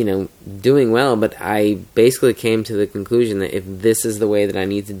 you know, doing well. But I basically came to the conclusion that if this is the way that I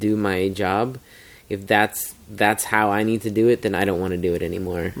need to do my job, if that's how I need to do it, then I don't want to do it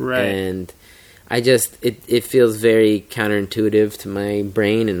anymore. Right. And I just, it feels very counterintuitive to my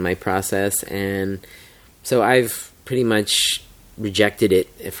brain and my process, and so I've pretty much rejected it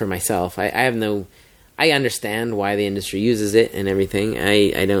for myself. I understand why the industry uses it and everything.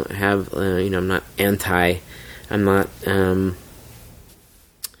 I don't have, you know, I'm not anti. I'm not,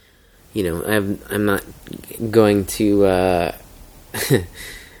 you know, I'm not going to,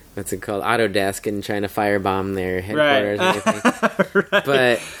 what's it called, Autodesk, and trying to firebomb their headquarters and everything.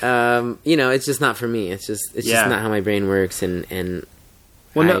 Right. But, you know, it's just not for me. It's just Yeah. not how my brain works, and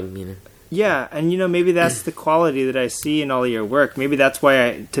Well, no- you know. Yeah, and you know, maybe that's the quality that I see in all of your work. Maybe that's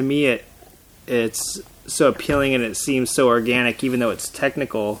why to me it's so appealing and it seems so organic, even though it's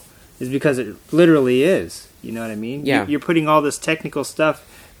technical, is because it literally is. You know what I mean? Yeah. You're putting all this technical stuff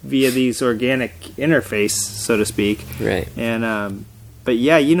via these organic interface, so to speak. Right. And but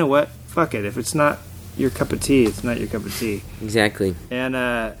yeah, you know what? Fuck it. If it's not your cup of tea, it's not your cup of tea. Exactly. And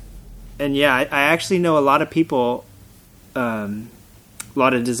yeah, I actually know a lot of people. A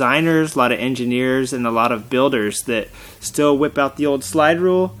lot of designers, a lot of engineers, and a lot of builders that still whip out the old slide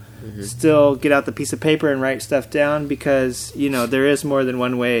rule, still get out the piece of paper and write stuff down, because, you know, there is more than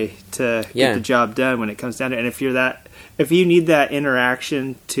one way to get Yeah. the job done when it comes down to it. And if you need that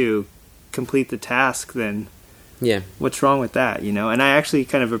interaction to complete the task, then Yeah. what's wrong with that, you know? And I actually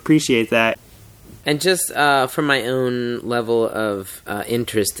kind of appreciate that. And just for my own level of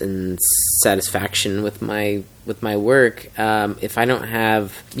interest and satisfaction with my work, if I don't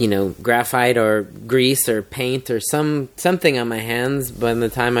have, you know, graphite or grease or paint or something on my hands by the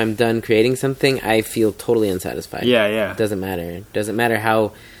time I'm done creating something, I feel totally unsatisfied. Yeah. It doesn't matter. It doesn't matter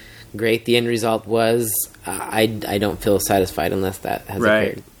how great the end result was. I don't feel satisfied unless that has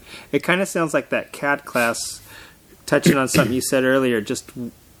Right. occurred. It kind of sounds like that CAD class, touching on something you said earlier, just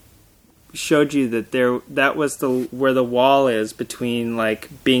showed you that that was where the wall is between like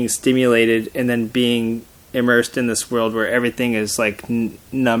being stimulated and then being immersed in this world where everything is like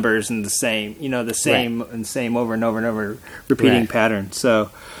numbers and the same, the same and same over and over and over, repeating pattern.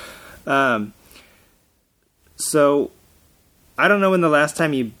 So I don't know when the last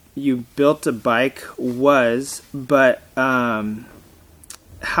time you built a bike was, but how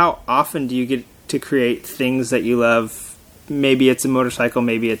often do you get to create things that you love? Maybe it's a motorcycle,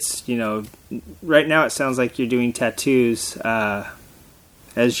 maybe it's, right now it sounds like you're doing tattoos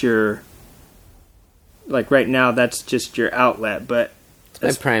as your, like right now that's just your outlet, but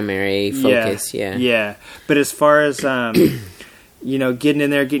it's my primary focus. Yeah. But as far as getting in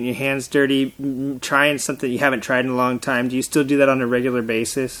there, getting your hands dirty, trying something you haven't tried in a long time, do you still do that on a regular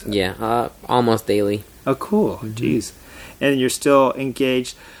basis? Yeah, almost daily. Oh, cool. Jeez. And you're still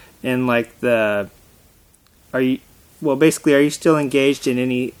engaged in like are you still engaged in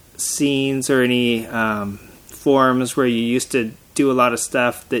any scenes or any forums where you used to do a lot of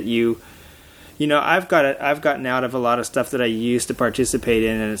stuff that I've gotten out of a lot of stuff that I used to participate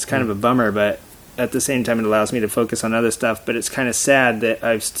in, and it's kind of a bummer, but at the same time it allows me to focus on other stuff, but it's kind of sad that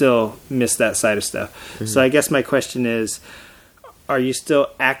I've still missed that side of stuff. Mm-hmm. So I guess my question is, are you still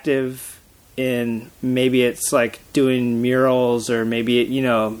active in, maybe it's like doing murals, or maybe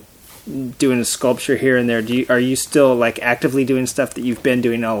doing a sculpture here and there? Are you still like actively doing stuff that you've been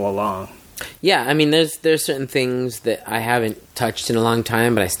doing all along? Yeah, I mean, there's certain things that I haven't touched in a long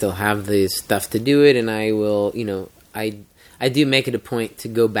time, but I still have the stuff to do it, and I will, I do make it a point to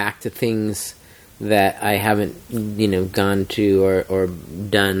go back to things that I haven't, gone to or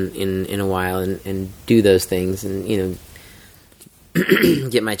done in a while, and do those things, and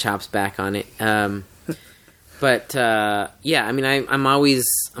get my chops back on it. But yeah, I mean, I'm always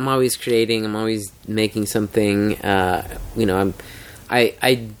creating. I'm always making something.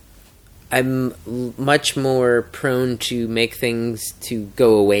 I'm much more prone to make things to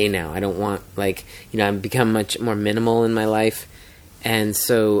go away now. I don't want, I've become much more minimal in my life. And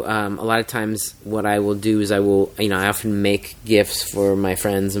so a lot of times what I will do is I often make gifts for my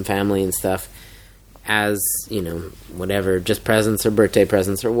friends and family and stuff as, whatever, just presents or birthday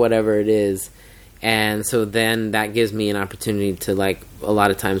presents or whatever it is. And so then that gives me an opportunity to, a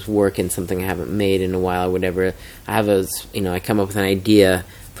lot of times work in something I haven't made in a while or whatever. I come up with an idea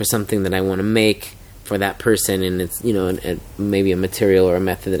for something that I want to make for that person, and it's, maybe a material or a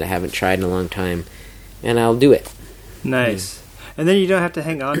method that I haven't tried in a long time, and I'll do it. Nice. And then you don't have to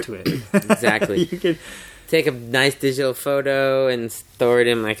hang on to it. Exactly. You can take a nice digital photo and store it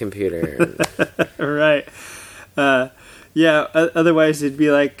in my computer. Right. Yeah, otherwise it'd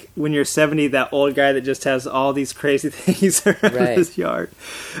be like when you're 70, that old guy that just has all these crazy things around his yard.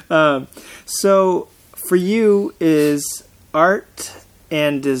 So for you, is art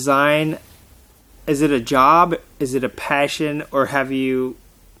and design, is it a job, is it a passion, or have you,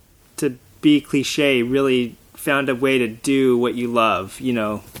 to be cliche, really found a way to do what you love?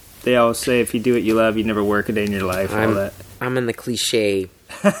 They always say if you do what you love, you never work a day in your life. All that. I'm in the cliche.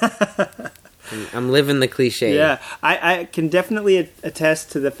 I'm living the cliche. Yeah, I can definitely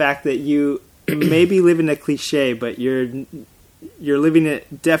attest to the fact that you may be living a cliche, but you're living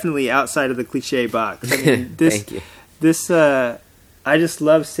it definitely outside of the cliche box. I mean, Thank you. I just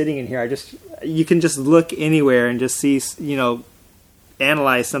love sitting in here. You can just look anywhere and just see,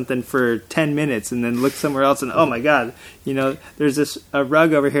 analyze something for 10 minutes and then look somewhere else and, oh my God, there's a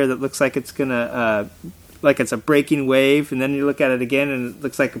rug over here that looks like it's gonna, like it's a breaking wave, and then you look at it again and it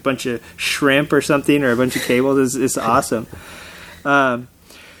looks like a bunch of shrimp or something, or a bunch of cables. It's awesome.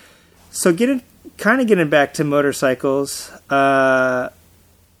 So getting back to motorcycles,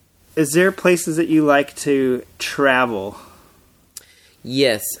 is there places that you like to travel?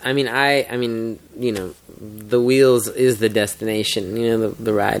 Yes, I mean, the wheels is the destination.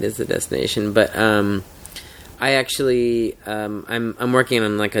 The ride is the destination. But I actually, I'm working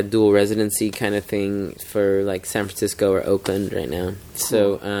on a dual residency kind of thing for San Francisco or Oakland right now.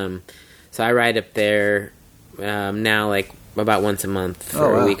 Cool. So I ride up there now about once a month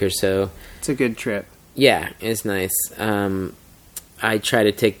for a week or so. It's a good trip. Yeah, it's nice. I try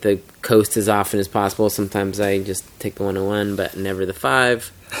to take the coast as often as possible. Sometimes I just take the 101, but never the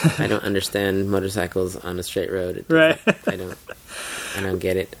 5. I don't understand motorcycles on a straight road. Right. I don't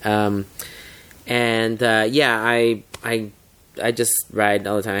get it. I just ride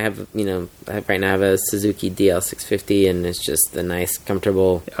all the time. I have, right now I have a Suzuki DL650, and it's just a nice,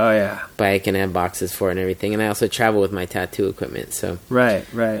 comfortable bike, and I have boxes for it and everything. And I also travel with my tattoo equipment. So right.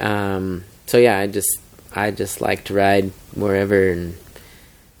 So yeah, I just like to ride wherever, and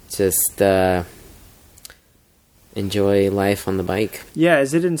just enjoy life on the bike. Yeah,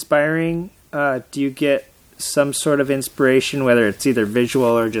 is it inspiring? Do you get some sort of inspiration, whether it's either visual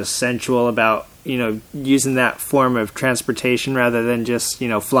or just sensual, about, using that form of transportation rather than just,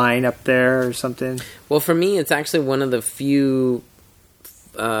 flying up there or something? Well, for me, it's actually one of the few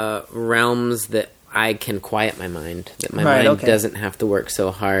realms that I can quiet my mind. That my mind doesn't have to work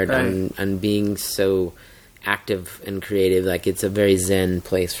so hard on being so active and creative. Like, it's a very zen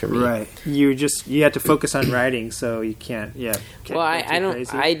place for me. Right. You have to focus on writing, so you can't. Yeah. Well,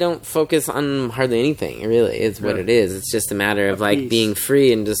 I don't focus on hardly anything. Really, it's what it is. It's just a matter of like being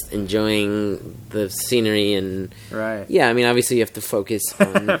free and just enjoying the scenery and. Right. Yeah, I mean, obviously you have to focus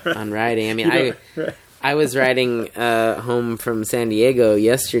on on writing. I mean, I was riding home from San Diego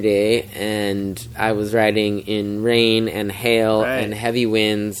yesterday, and I was riding in rain and hail and heavy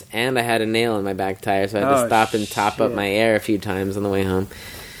winds, and I had a nail in my back tire, so I had to stop and top up my air a few times on the way home.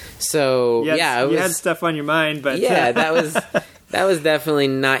 So you had stuff on your mind, but yeah, that was definitely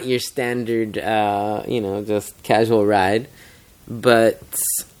not your standard, just casual ride, but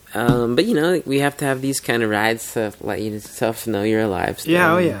we have to have these kind of rides to let yourself know you're alive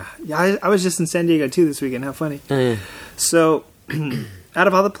still. Yeah, I was just in San Diego, too, this weekend. How funny. So, out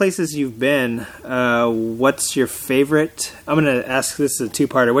of all the places you've been, what's your favorite? I'm going to ask this as a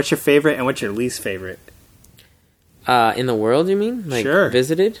two-parter. What's your favorite and what's your least favorite? In the world, you mean? Like, sure.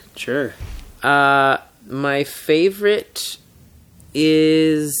 Visited? Sure. My favorite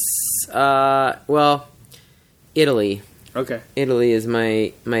is, Italy. Okay. Italy is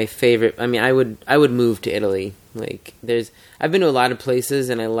my favorite. I mean, I would move to Italy. Like, I've been to a lot of places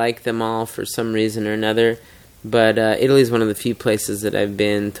and I like them all for some reason or another. But Italy is one of the few places that I've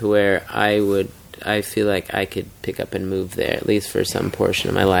been to where I feel like I could pick up and move there, at least for some portion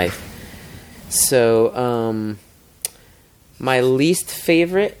of my life. So, my least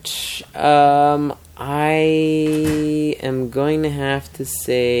favorite, I am going to have to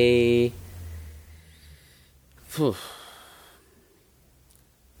say.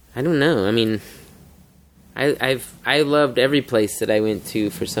 I don't know. I mean, I loved every place that I went to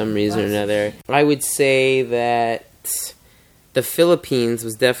for some reason or another. I would say that the Philippines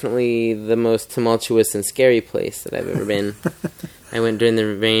was definitely the most tumultuous and scary place that I've ever been. I went during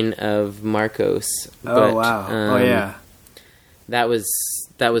the reign of Marcos. Oh, wow. Yeah. That was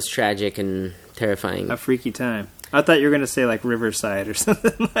tragic and terrifying. A freaky time. I thought you were going to say, like, Riverside or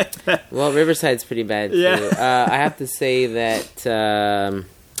something like that. Well, Riverside's pretty bad, too. Yeah. I have to say that...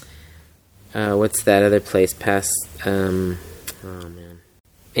 what's that other place past? Oh man.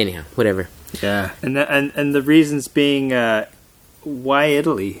 Anyhow, whatever. Yeah, and the reasons being, why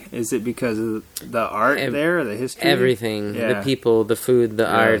Italy? Is it because of the art there, or the history? Everything, the people, the food, the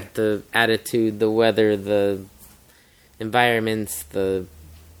art, the attitude, the weather, the environments, the.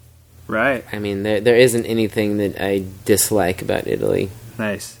 Right. I mean, there isn't anything that I dislike about Italy.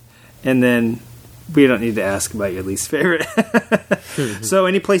 Nice, and then. We don't need to ask about your least favorite. So,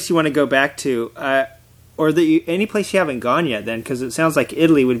 any place you want to go back to, or any place you haven't gone yet, then, because it sounds like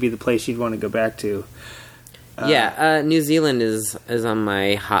Italy would be the place you'd want to go back to. New Zealand is on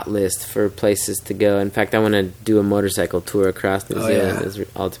my hot list for places to go. In fact, I want to do a motorcycle tour across New Zealand. Is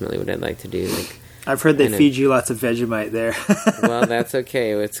ultimately what I'd like to do. Like, I've heard they feed you lots of Vegemite there. Well, that's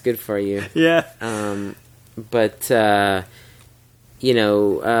okay. It's good for you. Yeah.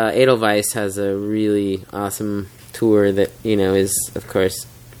 Edelweiss has a really awesome tour that, is, of course,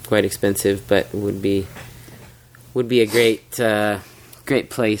 quite expensive, but would be a great thing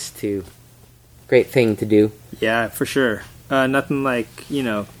to do. Yeah, for sure. Nothing like,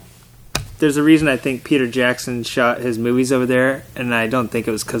 there's a reason I think Peter Jackson shot his movies over there, and I don't think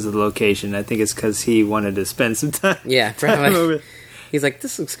it was because of the location. I think it's because he wanted to spend some time. Yeah, probably. He's like,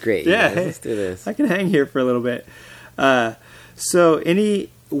 this looks great. Yeah, guys. Let's do this. I can hang here for a little bit. So, any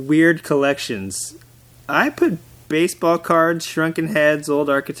weird collections? I put baseball cards, shrunken heads,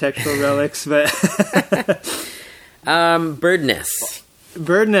 old architectural relics, but bird nests.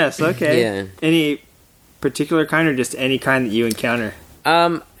 Bird nests, okay. Yeah. Any particular kind, or just any kind that you encounter?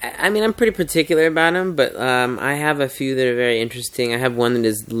 I mean, I'm pretty particular about them, but I have a few that are very interesting. I have one that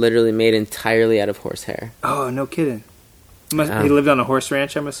is literally made entirely out of horsehair. Oh, no kidding. He lived on a horse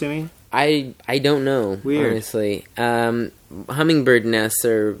ranch, I'm assuming? I don't know, Weird. Honestly. Hummingbird nests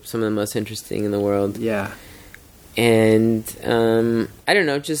are some of the most interesting in the world. Yeah. And, I don't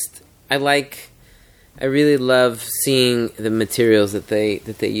know, just, I really love seeing the materials that they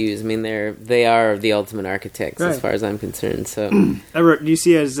use. I mean, they are the ultimate architects as far as I'm concerned, so. Do you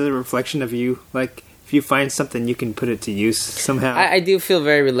see it as a reflection of you? Like, if you find something, you can put it to use somehow. I do feel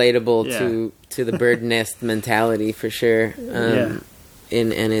very relatable to the bird nest mentality, for sure.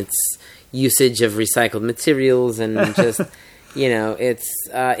 and its usage of recycled materials and just its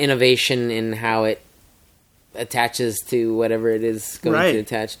innovation in how it attaches to whatever it is going to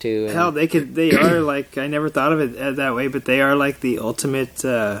attach to. And hell, they are like, I never thought of it that way, but they are like the ultimate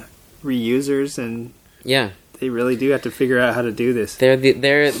reusers, and they really do have to figure out how to do this. They're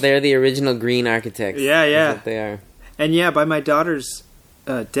the original green architects. Yeah. That's what they are. And by my daughter's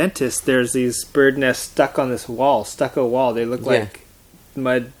dentist, there's these bird nests stuck on this stucco wall. They look like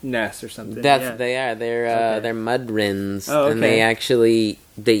mud nests or something. They are. They're mud wrens. Oh, okay. And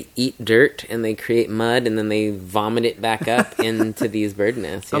they eat dirt and they create mud and then they vomit it back up into these bird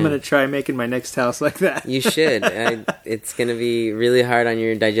nests. I'm gonna try making my next house like that. You should. It's gonna be really hard on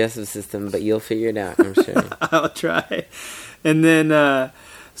your digestive system, but you'll figure it out, I'm sure. I'll try. And then,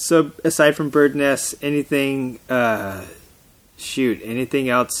 so aside from bird nests, anything else?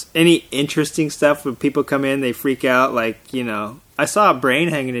 Any interesting stuff when people come in, they freak out? Like, I saw a brain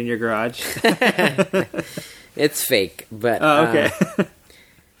hanging in your garage. It's fake, but okay.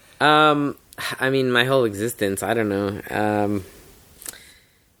 I mean, my whole existence, I don't know.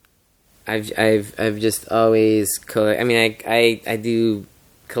 I've just always I do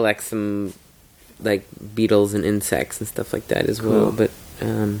collect some like beetles and insects and stuff like that as well. But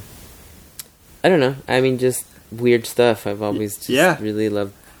I don't know. I mean, just weird stuff. I've always just really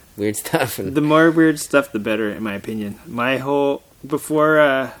loved weird stuff. And the more weird stuff, the better, in my opinion. My whole before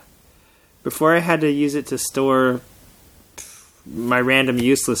I had to use it to store my random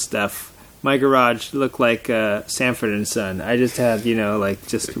useless stuff, my garage looked like Sanford and Son. I just had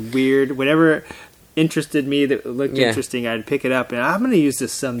just weird whatever interested me that looked interesting. I'd pick it up and I'm going to use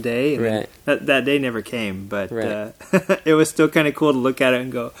this someday. And that day never came, but it was still kind of cool to look at it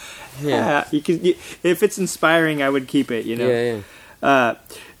and go, if it's inspiring, I would keep it.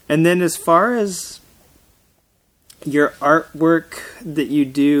 And then as far as your artwork that you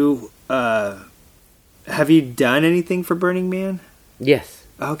do, have you done anything for Burning Man? Yes.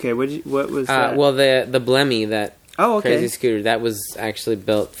 Okay, what was that? Well, the Blemmy, that okay. crazy scooter, that was actually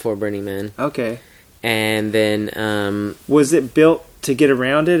built for Burning Man. Okay. And then was it built to get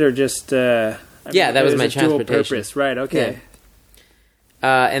around it, or just that was my transportation. Dual purpose, right? Okay.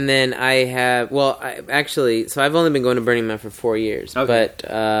 Yeah. And then I have so I've only been going to Burning Man for 4 years,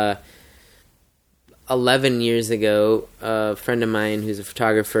 but 11 years ago, a friend of mine who's a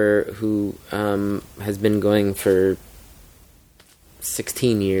photographer who has been going for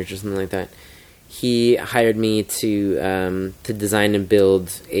 16 years or something like that, he hired me to design and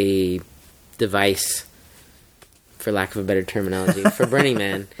build a device, for lack of a better terminology, for Burning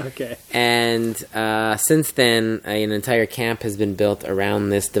Man. Okay. And since then, an entire camp has been built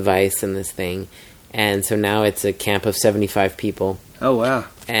around this device and this thing. And so now it's a camp of 75 people. Oh, wow.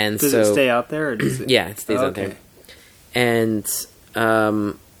 And does it stay out there? Or does it... Yeah, it stays out there. And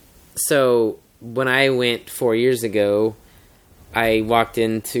so when I went 4 years ago, I walked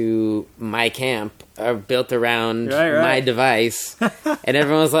into my camp built around my device, and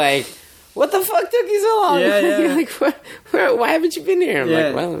everyone was like, "What the fuck took you so long?" You're like, why haven't you been here? I'm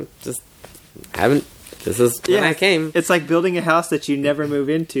like, well, just haven't. This is when I came. It's like building a house that you never move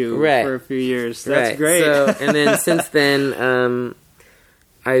into for a few years. That's great. So, and then since then,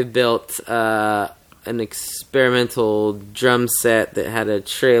 I've built an experimental drum set that had a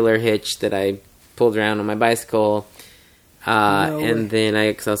trailer hitch that I pulled around on my bicycle. And then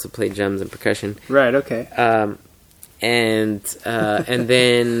I also played drums and percussion. Right. Okay. And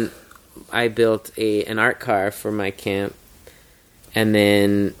then I built an art car for my camp, and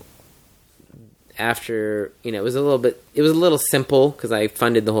then after it was a little simple because I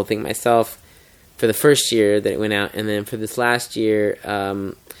funded the whole thing myself for the first year that it went out, and then for this last year,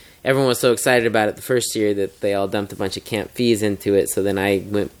 everyone was so excited about it the first year that they all dumped a bunch of camp fees into it. So then I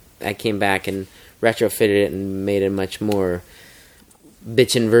came back and retrofitted it and made a much more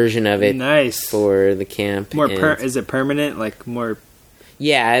bitchin' version of it. Nice. For the camp. Is it permanent? Like more?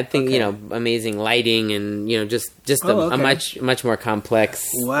 Yeah, I think amazing lighting and just a much more complex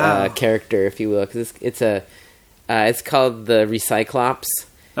character, if you will, because it's called the Recyclops.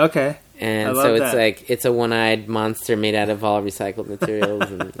 Okay. And so it's a one-eyed monster made out of all recycled materials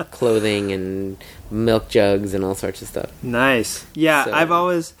and clothing and milk jugs and all sorts of stuff. Nice. Yeah,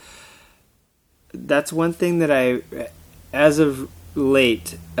 that's one thing that I, as of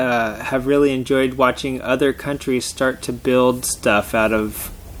late, have really enjoyed watching other countries start to build stuff out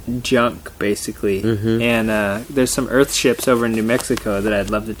of junk, basically. Mm-hmm. And there's some Earth ships over in New Mexico that I'd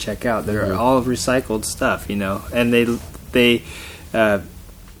love to check out that are all recycled stuff, and they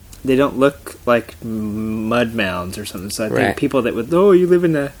don't look like mud mounds or something. So I think people that would, you live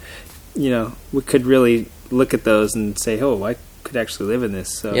in we could really look at those and say, could actually live in this.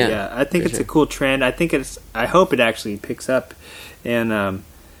 So Yeah, yeah, I think for it's sure. a cool trend. I hope it actually picks up and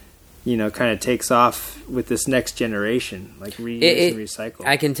kind of takes off with this next generation, like reuse and recycle.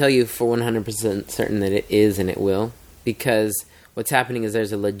 I can tell you for 100% certain that it is and it will, because what's happening is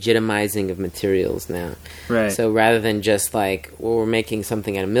there's a legitimizing of materials now. Right. So rather than just like, well, we're making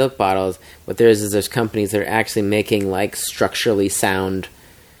something out of milk bottles, what there is there's companies that are actually making like structurally sound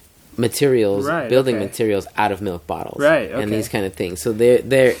materials, Right, building okay. materials out of milk bottles. Right, And okay. these kind of things. So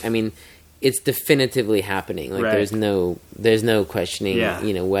they're I mean, it's definitively happening. Like Right. there's no questioning, Yeah.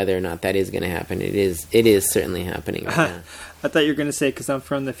 whether or not that is going to happen. It is certainly happening right now. I thought you were going to say because I'm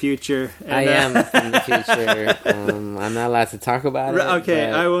from the future. And, I am from the future. I'm not allowed to talk about it. Okay,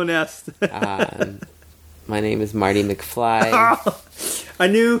 I won't ask. but, my name is Marty McFly. I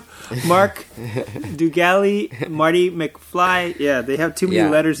knew Mark Dugali, Marty McFly. Yeah, they have too many Yeah.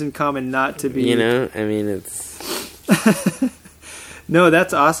 letters in common not to be. I mean, it's No,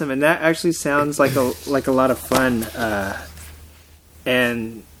 that's awesome, and that actually sounds like a lot of fun.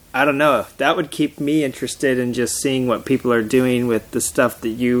 And I don't know, that would keep me interested in just seeing what people are doing with the stuff that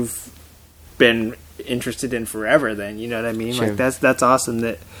you've been interested in forever. Then you know what I mean? Sure. Like that's awesome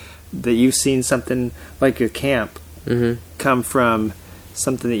that you've seen something like your camp come from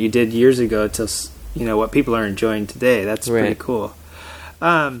something that you did years ago to what people are enjoying today. That's pretty Right. cool.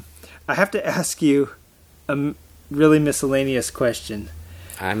 I have to ask you a really miscellaneous question.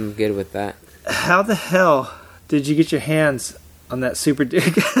 I'm good with that. How the hell did you get your hands on that Super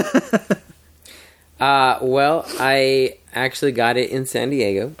Duke? Well, I actually got it in San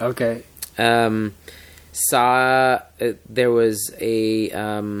Diego. Okay. There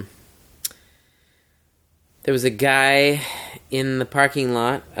was a guy in the parking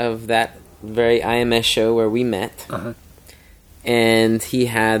lot of that very IMS show where we met, Uh-huh. and he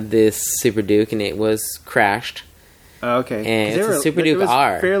had this Super Duke, and it was crashed. Okay. And 'Cause it's a Super it Duke was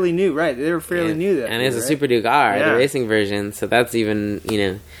R. fairly new, right? They were fairly new that and it's a year, Super Duke R, Yeah. the racing version. So that's even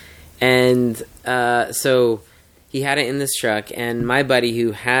and so he had it in this truck, and my buddy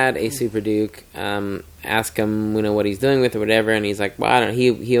who had a Super Duke asked him, what he's doing with it or whatever, and he's like, well, I don't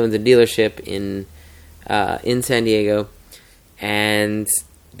know. He owns a dealership in San Diego, and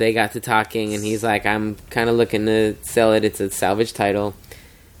they got to talking, and he's like, I'm kind of looking to sell it. It's a salvage title,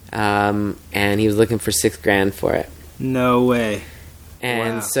 and he was looking for $6,000 for it. No way.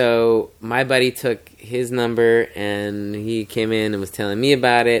 And Wow. so my buddy took his number, and he came in and was telling me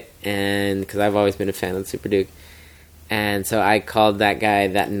about it, and because I've always been a fan of the Super Duke. And so I called that guy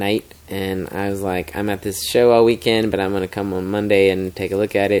that night, and I was like, I'm at this show all weekend, but I'm going to come on Monday and take a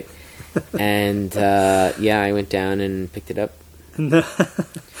look at it. And I went down and picked it up.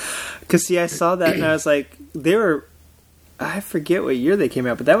 Because, see, I saw that, and I was like, I forget what year they came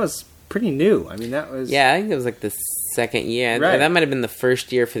out, but that was pretty new. I mean, that was... Yeah, I think it was like the second year. Right. That might have been the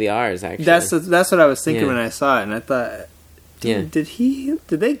first year for the R's, actually. That's what I was thinking Yeah. when I saw it, and I thought, Yeah. did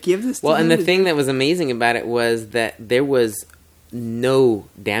they give this to Well, him? and the thing that was amazing about it was that there was no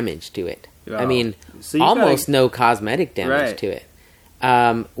damage to it. Oh. I mean, So you almost gotta- no cosmetic damage Right. to it.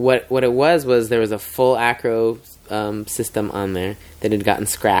 What it was there was a full acro system on there that had gotten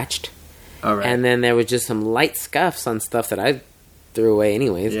scratched, All right. and then there was just some light scuffs on stuff that I threw away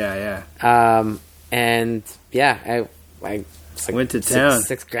anyways. yeah. And yeah, I Went to town.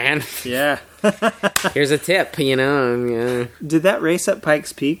 $6,000. Yeah. Here's a tip, and, Did that race up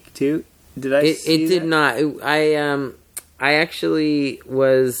Pikes Peak, too? Did I see It did that? not. I actually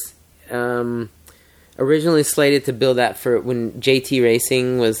was originally slated to build that for when JT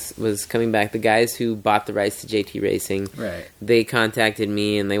Racing was coming back. The guys who bought the rights to JT Racing, Right. they contacted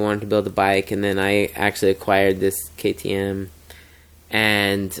me and they wanted to build a bike, and then I actually acquired this KTM.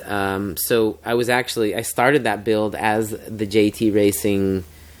 And so I started that build as the JT Racing,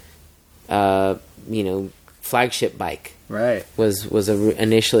 flagship bike. Right. Was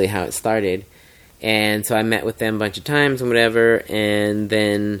initially how it started. And so I met with them a bunch of times and whatever, and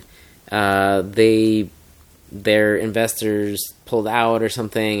then their investors pulled out or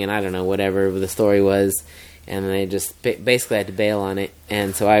something, and I don't know, whatever the story was, and they just basically had to bail on it.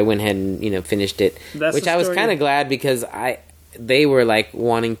 And so I went ahead and finished it, That's which the I was story kind of of- glad, because they were like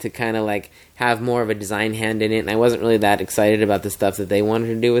wanting to kind of like have more of a design hand in it, and I wasn't really that excited about the stuff that they wanted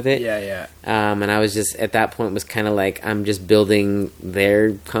to do with it. Yeah. And I was just at that point was kind of like, I'm just building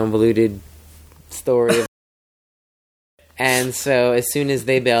their convoluted story. And so as soon as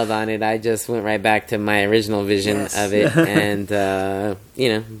they bailed on it, I just went right back to my original vision Yes. of it, and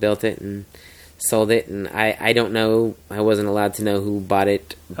built it and sold it. And I don't know, I wasn't allowed to know who bought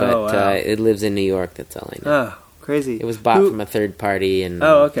it, but Oh, wow. it lives in New York. That's all I know. Oh, crazy. It was bought from a third party, and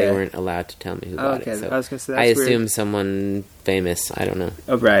they weren't allowed to tell me who bought it. So I was gonna say, I that's assume weird. someone famous. I don't know.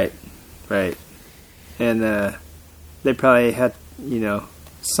 Oh, right. And they probably had,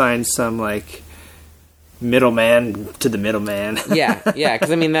 signed some like middleman to the middleman. yeah,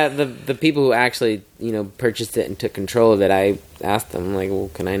 because I mean that the people who actually purchased it and took control of it, I asked them like, well,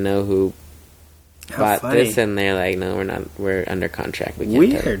 can I know who bought this? And they're like, no, we're not. We're under contract. We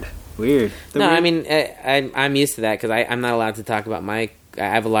can't tell you. Weird. I mean, I'm used to that because I'm not allowed to talk about I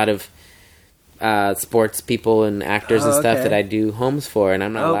have a lot of sports people and actors and stuff that I do homes for, and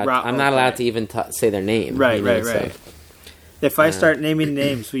I'm not allowed. I'm not allowed to even say their name. Right. So. If I start naming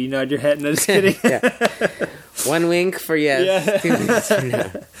names, will you nod your head? No, just kidding. One wink for yes. 2 winks for no.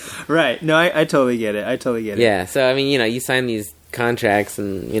 Right. No, I totally get it. Yeah. So I mean, you sign these contracts,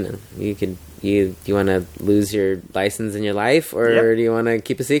 and you could. You want to lose your license in your life, or do you want to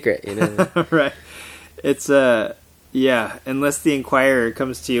keep a secret? Right. It's unless the Inquirer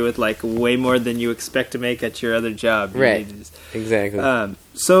comes to you with like way more than you expect to make at your other job. Right. Exactly.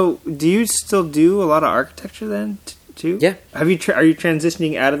 So, do you still do a lot of architecture then too? Yeah. Are you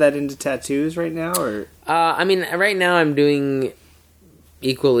transitioning out of that into tattoos right now, or? I mean, right now I'm doing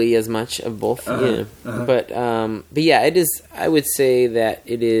equally as much of both. But yeah, it is. I would say that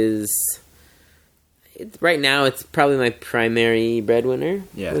it is. Right now, it's probably my primary breadwinner.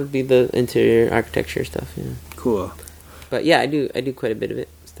 Yeah, would be the interior architecture stuff. Yeah, cool. But yeah, I do quite a bit of it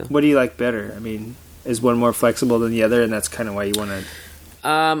still. What do you like better? I mean, is one more flexible than the other, and that's kind of why you want to?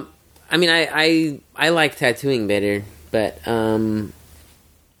 I mean, I like tattooing better, but I don't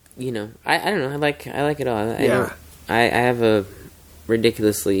know. I like it all. I have a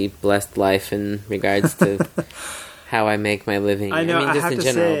ridiculously blessed life in regards to how I make my living. I know. I mean, just in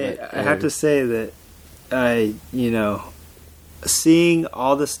general. I have to say that. Seeing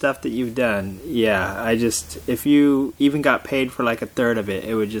all the stuff that you've done, if you even got paid for like a third of it,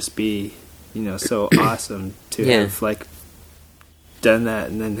 it would just be, so awesome to have like done that,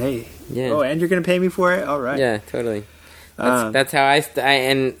 and then and you're gonna pay me for it, all right? Yeah, totally. That's how I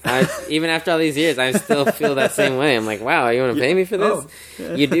even after all these years, I still feel that same way. I'm like, wow, you want to pay me for this?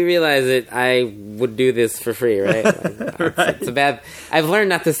 You do realize that I would do this for free, right? It's a bad. I've learned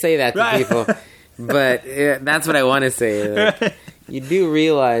not to say that to people. But that's what I want to say. Like, you do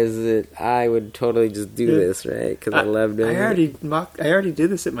realize that I would totally just do this, right? Because I love doing it. I already do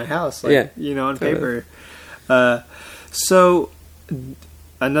this at my house, like, on paper. So,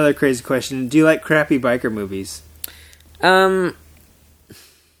 another crazy question. Do you like crappy biker movies? Do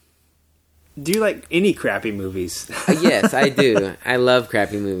you like any crappy movies? Yes, I do. I love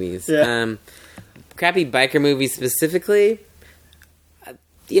crappy movies. Yeah. Crappy biker movies specifically...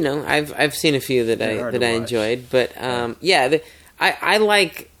 I've seen a few that I enjoyed, but I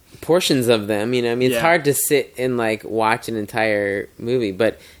like portions of them. I mean, it's hard to sit and like watch an entire movie,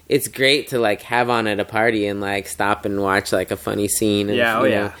 but it's great to like have on at a party and like stop and watch like a funny scene.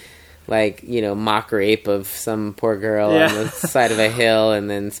 And, mock rape of some poor girl on the side of a hill, and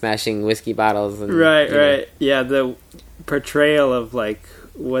then smashing whiskey bottles. And, right. Yeah, the portrayal of like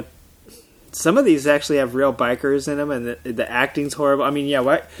what. Some of these actually have real bikers in them, and the acting's horrible. I mean,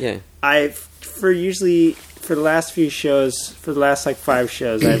 for the last few shows, for the last like 5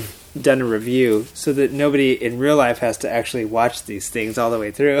 shows, I've done a review so that nobody in real life has to actually watch these things all the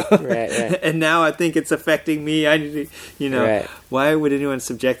way through. Right. And now I think it's affecting me. I need to, why would anyone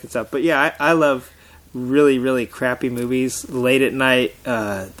subject themselves? But yeah, I love really, really crappy movies late at night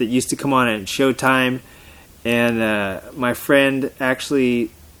that used to come on at Showtime, and my friend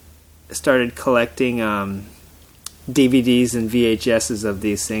actually started collecting DVDs and VHSs of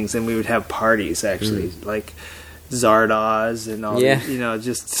these things, and we would have parties actually, like Zardoz and all these,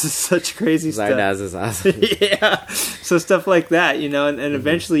 just such crazy stuff. Zardoz is awesome. Yeah, so stuff like that, and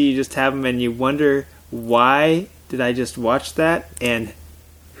eventually you just have them, and you wonder, why did I just watch that, and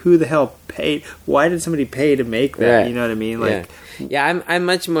who the hell paid? Why did somebody pay to make that? Right. You know what I mean? Like, I'm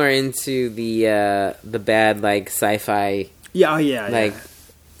much more into the bad like sci-fi. Yeah.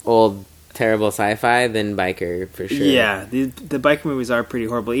 Old terrible sci-fi than biker for sure. Yeah, the biker movies are pretty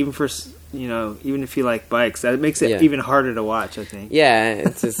horrible. Even for even if you like bikes, that makes it even harder to watch, I think. Yeah,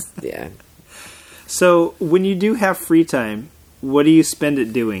 it's just So when you do have free time, what do you spend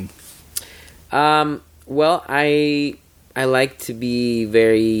it doing? Well, I like to be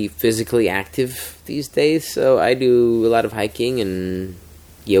very physically active these days, so I do a lot of hiking and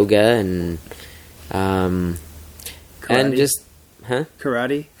yoga and and just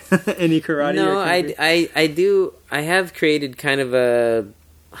karate. Any karate? No, I do. I have created kind of a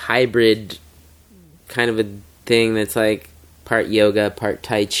hybrid kind of a thing that's like part yoga, part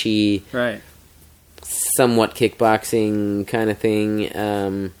tai chi, right? somewhat kickboxing kind of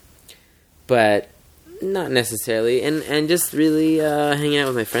thing, but not necessarily. And just really hanging out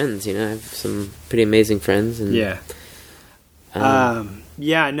with my friends. You know, I have some pretty amazing friends. And,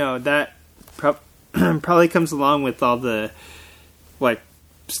 Yeah. No, that probably comes along with all the like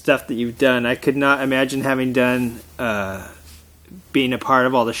stuff that you've done. I could not imagine having done being a part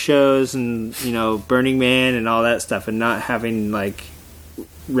of all the shows and, you know, Burning Man and all that stuff, and not having like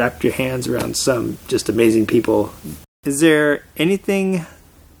wrapped your hands around some just amazing people. Is there anything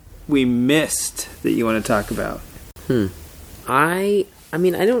we missed that you want to talk about? I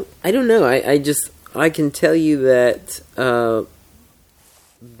mean, I don't know. I can tell you that that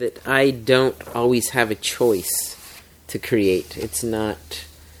I don't always have a choice to create. It's not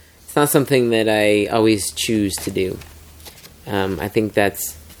something that I always choose to do. I think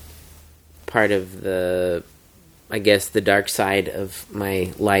that's part of the dark side of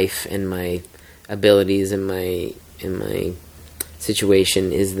my life and my abilities and my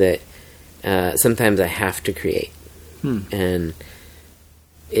situation is that sometimes I have to create. And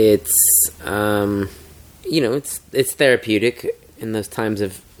it's it's therapeutic in those times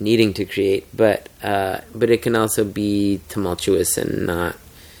of needing to create, but it can also be tumultuous and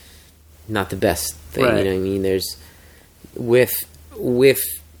not the best thing. Right. You know what I mean? There's with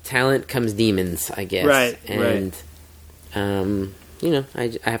talent comes demons, I guess. Right. And I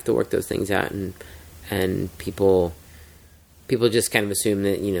have to work those things out, and people just kind of assume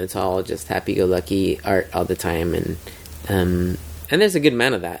that, you know, it's all just happy-go-lucky art all the time, and there's a good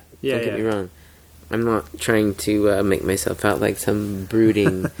amount of that. Yeah, Don't get me wrong. I'm not trying to make myself out like some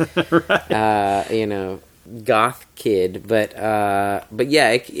brooding, goth kid, but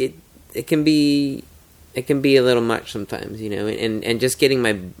yeah, it can be a little much sometimes, you know, and just getting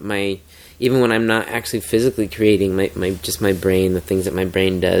my even when I'm not actually physically creating, my brain, the things that my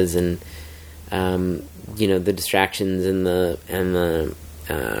brain does, and the distractions and the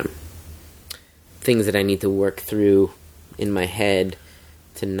things that I need to work through in my head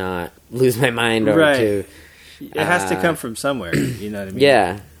to not lose my mind, or to it has to come from somewhere. You know what I mean?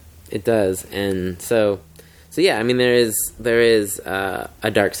 Yeah, it does. And so yeah, I mean, there is a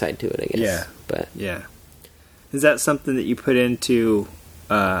dark side to it, I guess. Yeah. But yeah, is that something that you put into?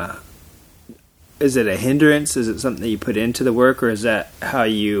 Is it a hindrance? Is it something that you put into the work, or is that how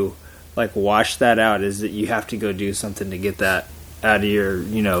you like wash that out? Is that you have to go do something to get that out of your,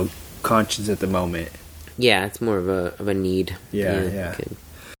 you know, conscience at the moment? Yeah, it's more of a need. Yeah. Okay.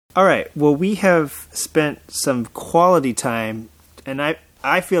 All right. Well, we have spent some quality time, and I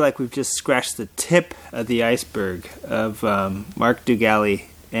feel like we've just scratched the tip of the iceberg of Mark Dougalli.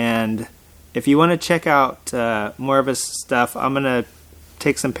 And if you want to check out more of his stuff, I'm going to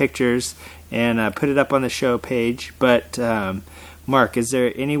take some pictures and put it up on the show page. But Mark, is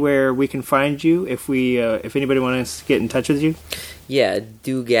there anywhere we can find you if anybody wants to get in touch with you? Yeah,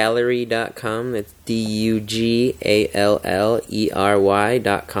 dougallery.com. It's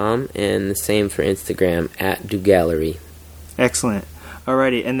DUGALLERY.com, and the same for Instagram at Dougallery. Excellent.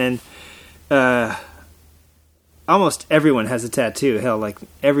 Alrighty, and then almost everyone has a tattoo. Hell, like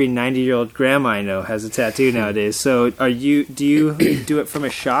every 90-year-old grandma I know has a tattoo nowadays. So, do you do it from a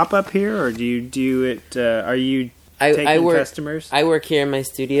shop up here, or do you do it? Are you taking customers? I work here in my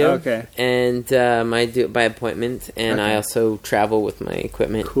studio. Okay. And I do it by appointment, and Okay. I also travel with my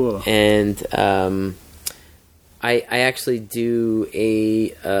equipment. Cool. And I actually do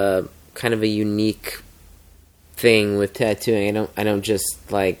a kind of a unique thing with tattooing. I don't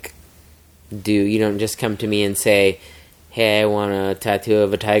just like you don't just come to me and say, "Hey, I want a tattoo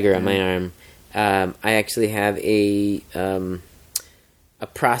of a tiger on my arm." I actually have a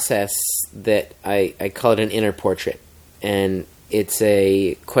process that I call it an inner portrait, and it's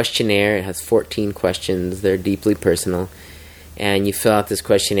a questionnaire. It has 14 questions. They're deeply personal, and you fill out this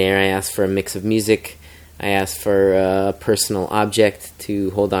questionnaire. I ask for a mix of music. I ask for a personal object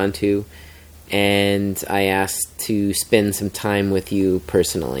to hold on to, and I ask to spend some time with you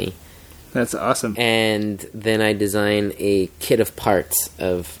personally. That's awesome. And then I design a kit of parts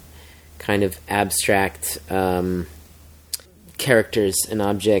of kind of abstract characters and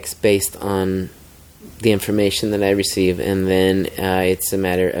objects based on the information that I receive, and then it's a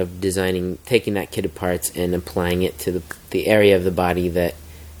matter of taking that kit of parts and applying it to the area of the body that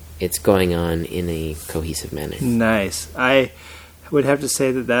it's going on in a cohesive manner. Nice. I would have to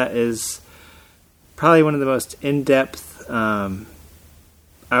say that is probably one of the most in-depth. I'm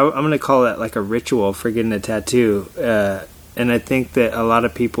going to call that like a ritual for getting a tattoo, and I think that a lot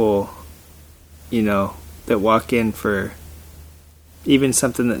of people, you know, that walk in for even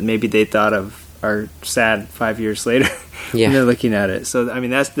something that maybe they thought of are sad 5 years later Yeah. when they're looking at it. So I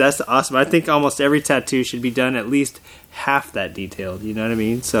mean, that's awesome. I think almost every tattoo should be done at least half that detailed. You know what I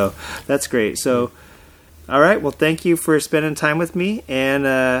mean? So that's great. So all right, well, thank you for spending time with me, and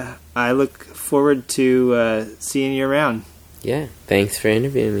I look forward to seeing you around. Yeah, thanks for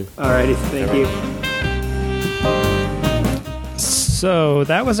interviewing me. All righty, thank you. So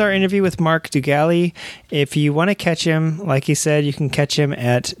that was our interview with Mark Dugalli. If you want to catch him, like he said, you can catch him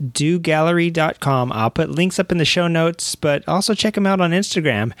at dogallery.com. I'll put links up in the show notes, but also check him out on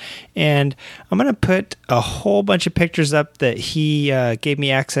Instagram. And I'm going to put a whole bunch of pictures up that he gave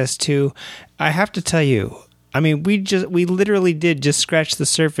me access to. I have to tell you, I mean, we literally did just scratch the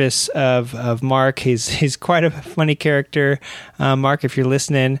surface of Mark. He's quite a funny character. Mark, if you're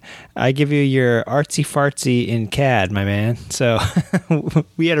listening, I give you your artsy fartsy in CAD, my man. So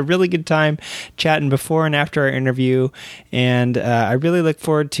we had a really good time chatting before and after our interview, and I really look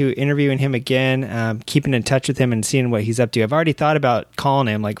forward to interviewing him again, keeping in touch with him and seeing what he's up to. I've already thought about calling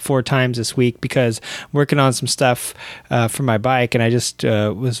him like 4 times this week because I'm working on some stuff for my bike, and I just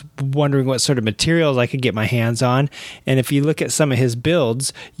was wondering what sort of materials I could get my hands on. And if you look at some of his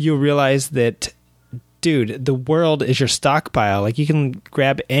builds, you'll realize that, dude, the world is your stockpile. Like, you can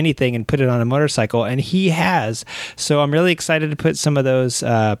grab anything and put it on a motorcycle, and he has. So I'm really excited to put some of those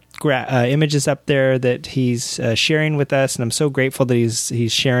images up there that he's sharing with us, and I'm so grateful that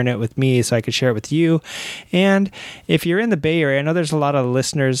he's sharing it with me so I could share it with you. And if you're in the Bay Area, I know there's a lot of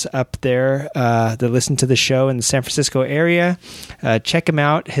listeners up there that listen to the show in the San Francisco area. Check him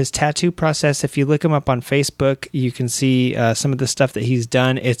out, his tattoo process. If you look him up on Facebook, you can see some of the stuff that he's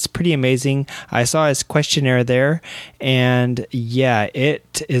done. It's pretty amazing. I saw his questionnaire there, and yeah,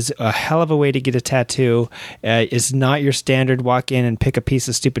 it is a hell of a way to get a tattoo. It's not your standard walk in and pick a piece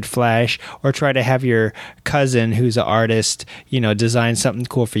of stupid flash or try to have your cousin who's an artist, design something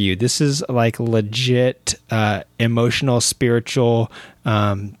cool for you. This is like legit emotional, spiritual,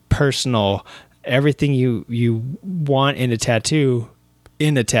 personal, everything you want in a tattoo.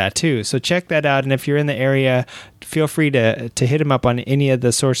 So check that out, and if you're in the area, feel free to hit him up on any of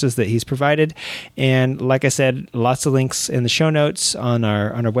the sources that he's provided. And like I said, lots of links in the show notes on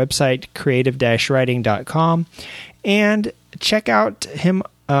our website, creative-writing.com, and check out him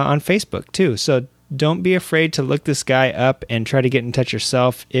on Facebook too. So don't be afraid to look this guy up and try to get in touch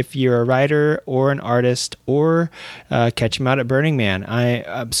yourself if you're a writer or an artist, or catch him out at Burning Man.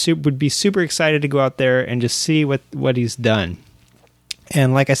 I would be super excited to go out there and just see what he's done.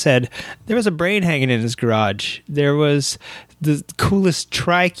 And like I said, there was a brain hanging in his garage. There was the coolest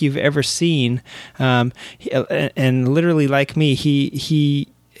trike you've ever seen. And literally, like me, he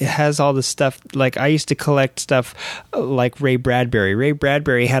has all this stuff. Like, I used to collect stuff like Ray Bradbury. Ray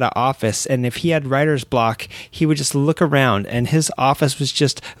Bradbury had an office, and if he had writer's block, he would just look around, and his office was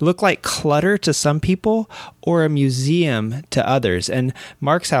just looked like clutter to some people or a museum to others. And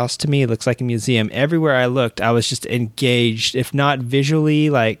Mark's house to me looks like a museum. Everywhere I looked, I was just engaged, if not visually,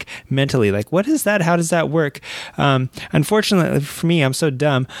 like mentally. Like, what is that? How does that work? Unfortunately for me, I'm so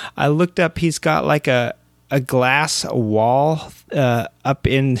dumb. I looked up, he's got like a glass wall up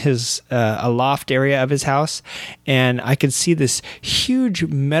in his a loft area of his house, and I could see this huge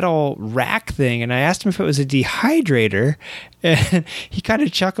metal rack thing, and I asked him if it was a dehydrator, and he kind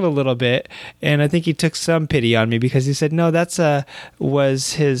of chuckled a little bit, and I think he took some pity on me because he said, no,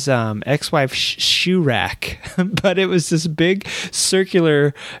 was his ex-wife's shoe rack. But it was this big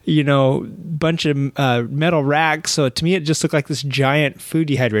circular, bunch of metal racks, so to me it just looked like this giant food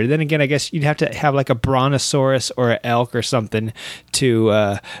dehydrator. Then again, I guess you'd have to have like a brontosaurus or an elk or something to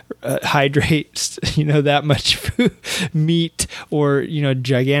hydrate that much food, meat or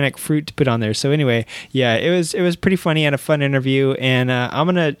gigantic fruit to put on there. So anyway, yeah, it was pretty funny and a fun interview, and I'm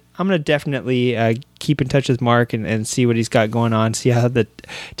gonna definitely keep in touch with Mark and see what he's got going on, see how the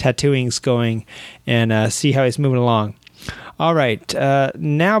tattooing's going, and see how he's moving along. All right,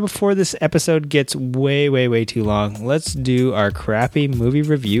 now before this episode gets way, way, way too long, let's do our crappy movie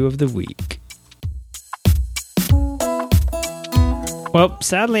review of the week. Well,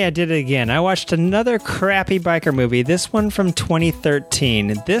 sadly, I did it again. I watched another crappy biker movie, this one from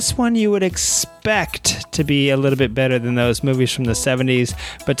 2013. This one you would expect to be a little bit better than those movies from the 70s,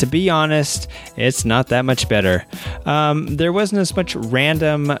 but to be honest, it's not that much better. There wasn't as much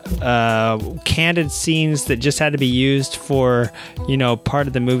random, candid scenes that just had to be used for, part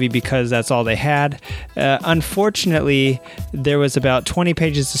of the movie because that's all they had. Unfortunately, there was about 20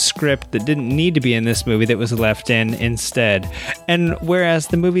 pages of script that didn't need to be in this movie that was left in instead. And whereas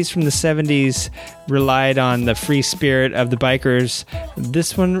the movies from the 70s relied on the free spirit of the bikers,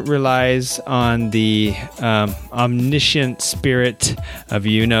 this one relies on the omniscient spirit of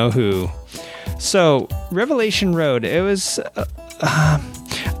you-know-who. So, Revelation Road, it was...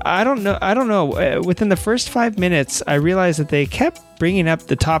 I don't know. Within the first 5 minutes, I realized that they kept bringing up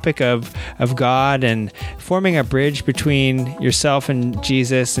the topic of God and forming a bridge between yourself and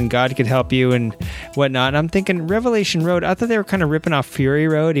Jesus, and God could help you and whatnot. And I'm thinking Revelation Road. I thought they were kind of ripping off Fury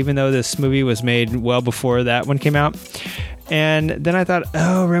Road, even though this movie was made well before that one came out. And then I thought,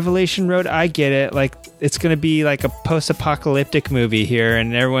 oh, Revelation Road, I get it. Like, it's going to be like a post-apocalyptic movie here,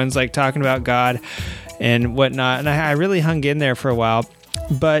 and everyone's like talking about God and whatnot. And I really hung in there for a while.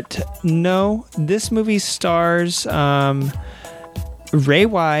 But no, this movie stars Ray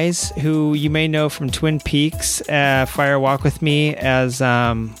Wise, who you may know from Twin Peaks, Fire Walk With Me, as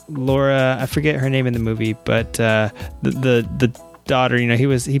Laura. I forget her name in the movie, but the daughter. You know,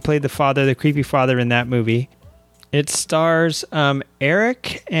 he played the father, the creepy father in that movie. It stars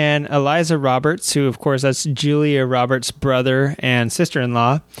Eric and Eliza Roberts, who, of course, that's Julia Roberts' brother and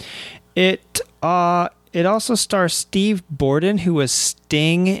sister-in-law. It also stars Steve Borden, who was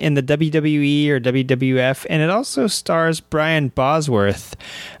Sting in the WWE or WWF, and it also stars Brian Bosworth.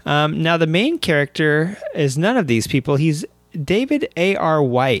 Now, the main character is none of these people. He's David A.R.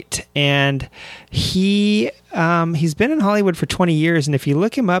 White, and he's been in Hollywood for 20 years, and if you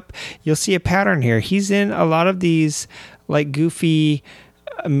look him up, you'll see a pattern here. He's in a lot of these like goofy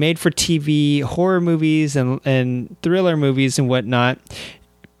made-for-TV horror movies and thriller movies and whatnot.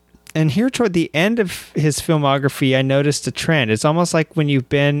 And here toward the end of his filmography, I noticed a trend. It's almost like when you've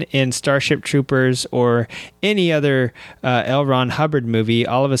been in Starship Troopers or any other L. Ron Hubbard movie,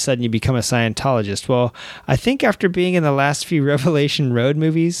 all of a sudden you become a Scientologist. Well, I think after being in the last few Revelation Road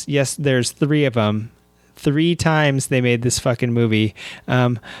movies, yes, there's 3 of them. 3 times they made this fucking movie.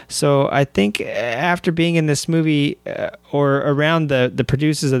 So I think after being in this movie or around the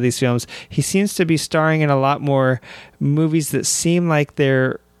producers of these films, he seems to be starring in a lot more movies that seem like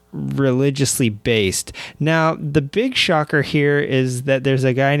they're religiously based. Now, the big shocker here is that there's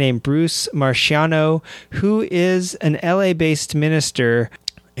a guy named Bruce Marciano who is an LA-based minister,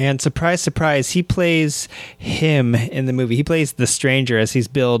 and surprise, surprise, he plays him in the movie. He plays the stranger as he's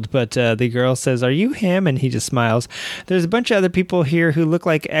billed, but the girl says, "Are you him?" And he just smiles. There's a bunch of other people here who look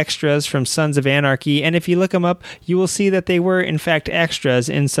like extras from Sons of Anarchy, and if you look them up, you will see that they were, in fact, extras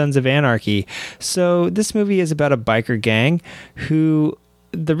in Sons of Anarchy. So this movie is about a biker gang who...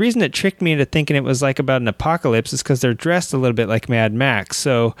 The reason it tricked me into thinking it was like about an apocalypse is because they're dressed a little bit like Mad Max.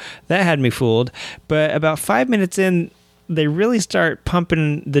 So that had me fooled. But about 5 minutes in, they really start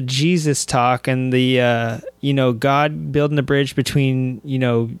pumping the Jesus talk and the, God building a bridge between,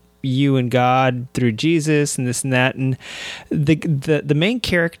 you and God through Jesus and this and that. And the main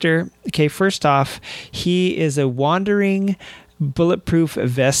character, okay, first off, he is a wandering bulletproof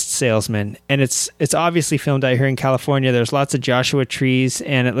vest salesman, and it's obviously filmed out here in California. There's lots of Joshua trees,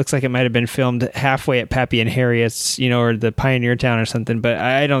 and it looks like it might have been filmed halfway at Pappy and Harriet's, or the Pioneer Town or something, but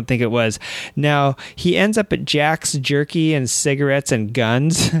I don't think it was. Now, he ends up at Jack's Jerky and Cigarettes and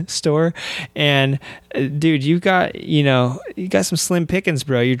Guns store, and dude, you got some slim pickings,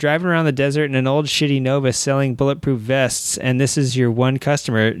 bro. You're driving around the desert in an old shitty Nova selling bulletproof vests, and this is your one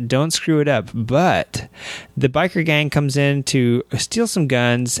customer. Don't screw it up. But the biker gang comes in to steal some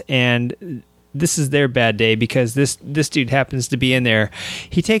guns, and this is their bad day because this dude happens to be in there.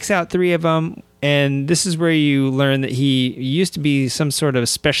 He takes out 3 of them, and this is where you learn that he used to be some sort of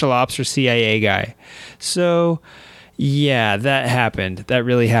special ops or CIA guy. So yeah, that happened. That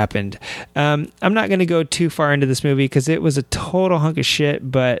really happened. I'm not going to go too far into this movie because it was a total hunk of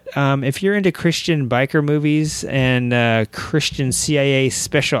shit, but if you're into Christian biker movies and Christian CIA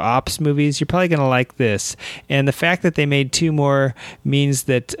special ops movies, you're probably going to like this. And the fact that they made 2 more means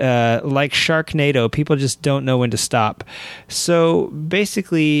that, like Sharknado, people just don't know when to stop. So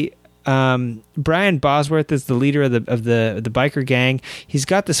basically... Brian Bosworth is the leader of the biker gang. He's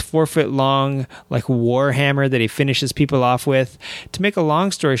got this 4-foot long like war hammer that he finishes people off with. To make a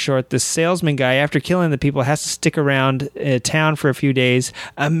long story short, this salesman guy, after killing the people, has to stick around town for a few days.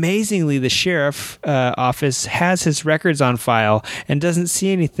 Amazingly, the sheriff office has his records on file and doesn't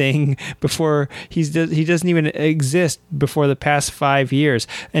see anything before he doesn't even exist before the past 5 years.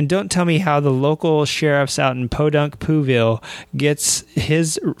 And don't tell me how the local sheriff's out in Podunk Pooville gets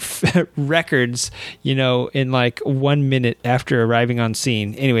his records, in like 1 minute after arriving on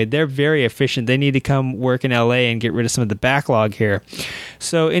scene. Anyway, they're very efficient. They need to come work in LA and get rid of some of the backlog here.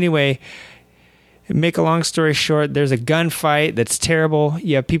 So anyway, make a long story short, there's a gunfight that's terrible.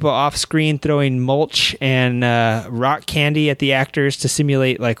 You have people off screen throwing mulch and rock candy at the actors to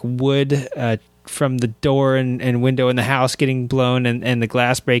simulate like wood from the door and window in the house getting blown and the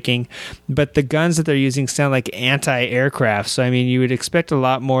glass breaking. But the guns that they're using sound like anti-aircraft. So, I mean, you would expect a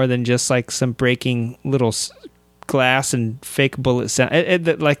lot more than just like some breaking little glass and fake bullet sound.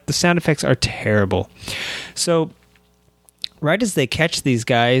 Like the sound effects are terrible. So right as they catch these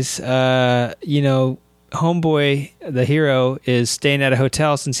guys, Homeboy, the hero, is staying at a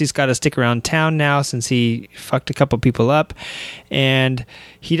hotel since he's got to stick around town now since he fucked a couple people up, and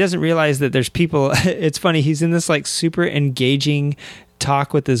he doesn't realize that there's people. It's funny, he's in this like super engaging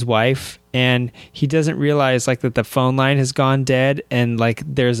talk with his wife, and he doesn't realize like that the phone line has gone dead, and like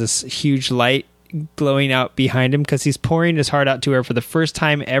there's this huge light glowing out behind him because he's pouring his heart out to her for the first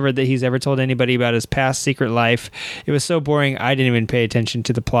time ever that he's ever told anybody about his past secret life. It was so boring I didn't even pay attention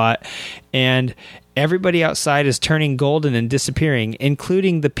to the plot, and everybody outside is turning golden and disappearing,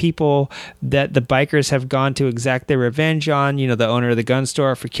 including the people that the bikers have gone to exact their revenge on. The owner of the gun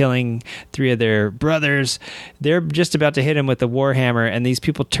store for killing 3 of their brothers. They're just about to hit him with the warhammer, and these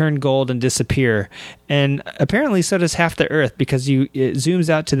people turn gold and disappear. And apparently so does half the Earth, because it zooms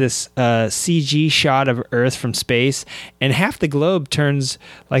out to this CG shot of Earth from space, and half the globe turns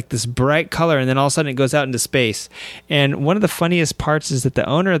like this bright color, and then all of a sudden it goes out into space. And one of the funniest parts is that the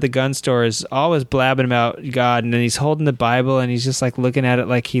owner of the gun store is always blabbing about God, and then he's holding the Bible and he's just like looking at it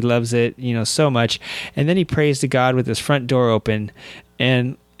like he loves it, so much. And then he prays to God with his front door open,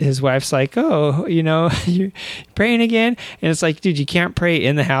 and his wife's like, oh, you're praying again? And it's like, dude, you can't pray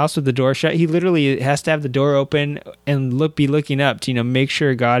in the house with the door shut. He literally has to have the door open and be looking up to, make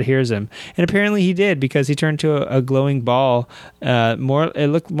sure God hears him. And apparently he did, because he turned to a glowing ball.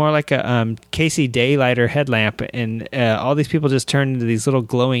 It looked more like a Casey Daylighter headlamp, and all these people just turned into these little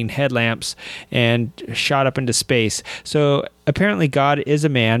glowing headlamps and shot up into space. So apparently God is a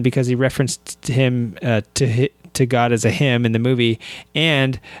man, because he referenced him to God as a him in the movie,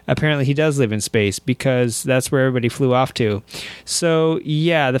 and apparently he does live in space, because that's where everybody flew off to. So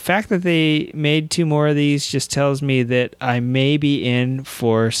yeah, the fact that they made 2 more of these just tells me that I may be in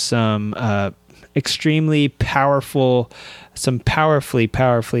for some extremely powerfully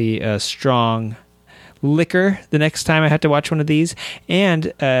strong liquor the next time I have to watch one of these.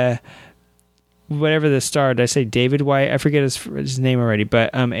 And whatever the star, did I say David White? I forget his name already, but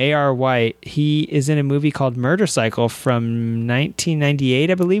A.R. White, he is in a movie called Murder Cycle from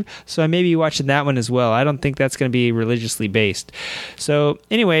 1998, I believe. So I may be watching that one as well. I don't think that's going to be religiously based. So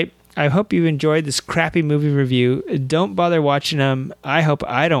anyway, I hope you enjoyed this crappy movie review. Don't bother watching them. I hope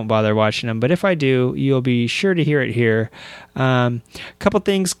I don't bother watching them, but if I do, you'll be sure to hear it here. Couple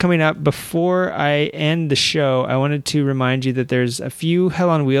things coming up. Before I end the show, I wanted to remind you that there's a few Hell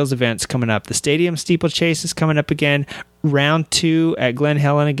on Wheels events coming up. The Stadium Steeplechase is coming up again. Round 2 at Glen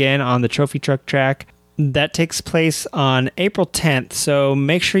Helen again on the Trophy Truck track. That takes place on April 10th, so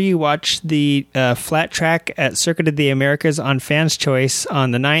make sure you watch the flat track at Circuit of the Americas on Fans' Choice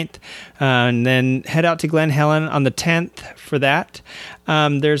on the 9th, and then head out to Glen Helen on the 10th for that.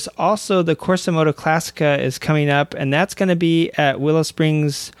 There's also the Corsa Moto Classica is coming up, and that's going to be at Willow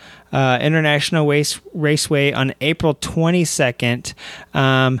Springs International Raceway on April 22nd.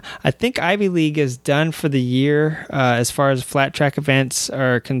 I think Ivy League is done for the year as far as flat track events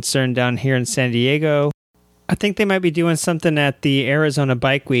are concerned down here in San Diego. I think they might be doing something at the Arizona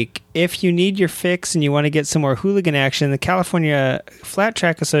Bike Week. If you need your fix and you want to get some more hooligan action, the California Flat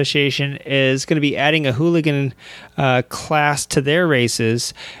Track Association is going to be adding a hooligan class to their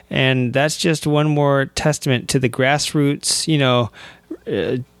races, and that's just one more testament to the grassroots,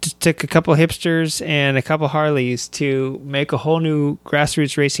 took a couple hipsters and a couple Harleys to make a whole new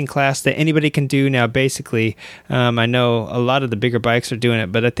grassroots racing class that anybody can do now, basically. I know a lot of the bigger bikes are doing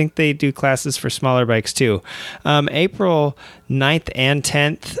it, but I think they do classes for smaller bikes too. April 9th and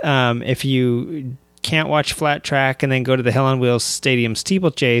 10th, if you can't watch flat track and then go to the Hell on Wheels Stadium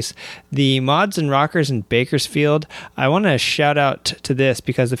Steeplechase, the Mods and Rockers in Bakersfield, I want to shout out to this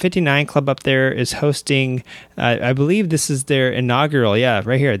because the 59 Club up there is hosting, I believe this is their inaugural,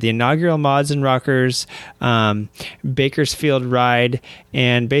 right here, the inaugural Mods and Rockers Bakersfield ride.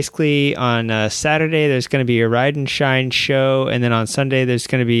 And basically on Saturday there's going to be a Ride and Shine show, and then on Sunday there's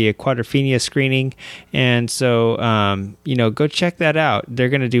going to be a Quadrophenia screening. And so go check that out. They're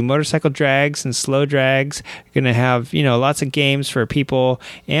going to do motorcycle drags and slow drags. You're going to have lots of games for people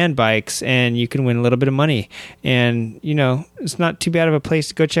and bikes, and you can win a little bit of money. And it's not too bad of a place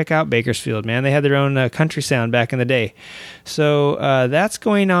to go check out Bakersfield, man. They had their own country sound back in the day. So that's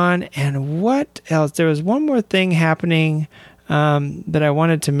going on. And what else? There was one more thing happening that I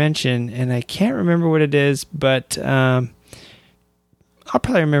wanted to mention, and I can't remember what it is, but I'll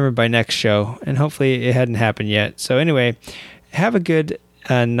probably remember by next show, and hopefully it hadn't happened yet. So anyway, have a good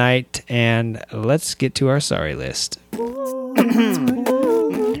night, and let's get to our sorry list.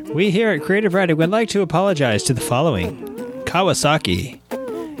 We here at Creative Writing would like to apologize to the following: Kawasaki,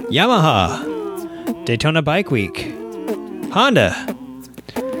 Yamaha, Daytona Bike Week, Honda.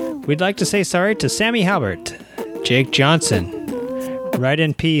 We'd like to say sorry to Sammy Halbert, Jake Johnson, Ride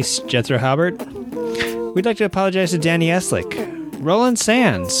in Peace, Jethro Halbert. We'd like to apologize to Danny Eslick, Roland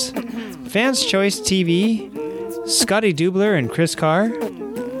Sands, Fans Choice TV, Scotty Dubler and Chris Carr.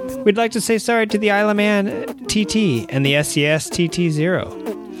 We'd like to say sorry to the Isla Man TT and the SCS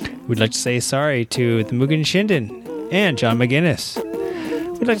TT0. We'd like to say sorry to the Mugen Shinden and John McGinnis.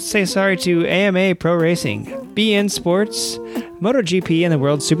 We'd like to say sorry to AMA Pro Racing, BN Sports, MotoGP, and the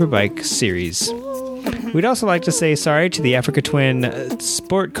World Superbike Series. We'd also like to say sorry to the Africa Twin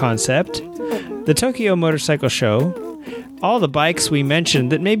Sport Concept, the Tokyo Motorcycle Show, all the bikes we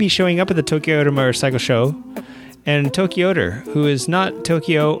mentioned that may be showing up at the Tokyo Motorcycle Show, and Tokyoter, who is not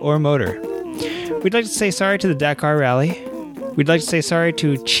Tokyo or Motor. We'd like to say sorry to the Dakar Rally. We'd like to say sorry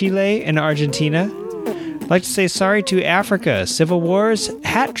to Chile and Argentina. We'd like to say sorry to Africa, Civil Wars,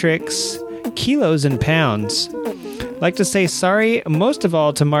 hat tricks, kilos and pounds. I'd like to say sorry most of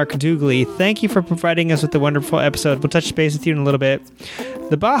all to Mark Dougley. Thank you for providing us with a wonderful episode. We'll touch base with you in a little bit.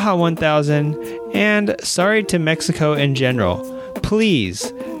 The Baja 1000, and sorry to Mexico in general.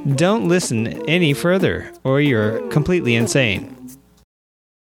 Please don't listen any further, or you're completely insane.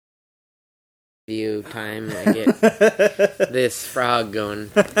 Time I get this frog going.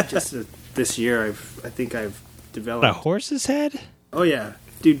 Just this year, I think I've developed A horse's head? Oh yeah,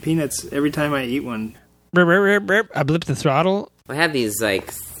 dude, peanuts. Every time I eat one, Burp, burp, burp, burp. I blipped the throttle. I have these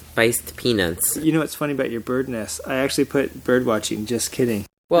like spiced peanuts. you know what's funny about your bird nest? I actually put bird watching. Just kidding.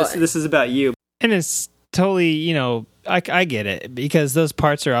 Well, This is about you. And it's totally, I get it, because those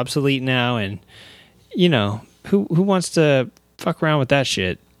parts are obsolete now, and, who wants to fuck around with that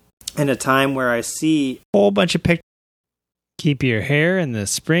shit? In a time where I see Whole bunch of pictures. Keep your hair in the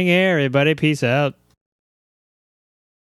spring air, everybody. Peace out.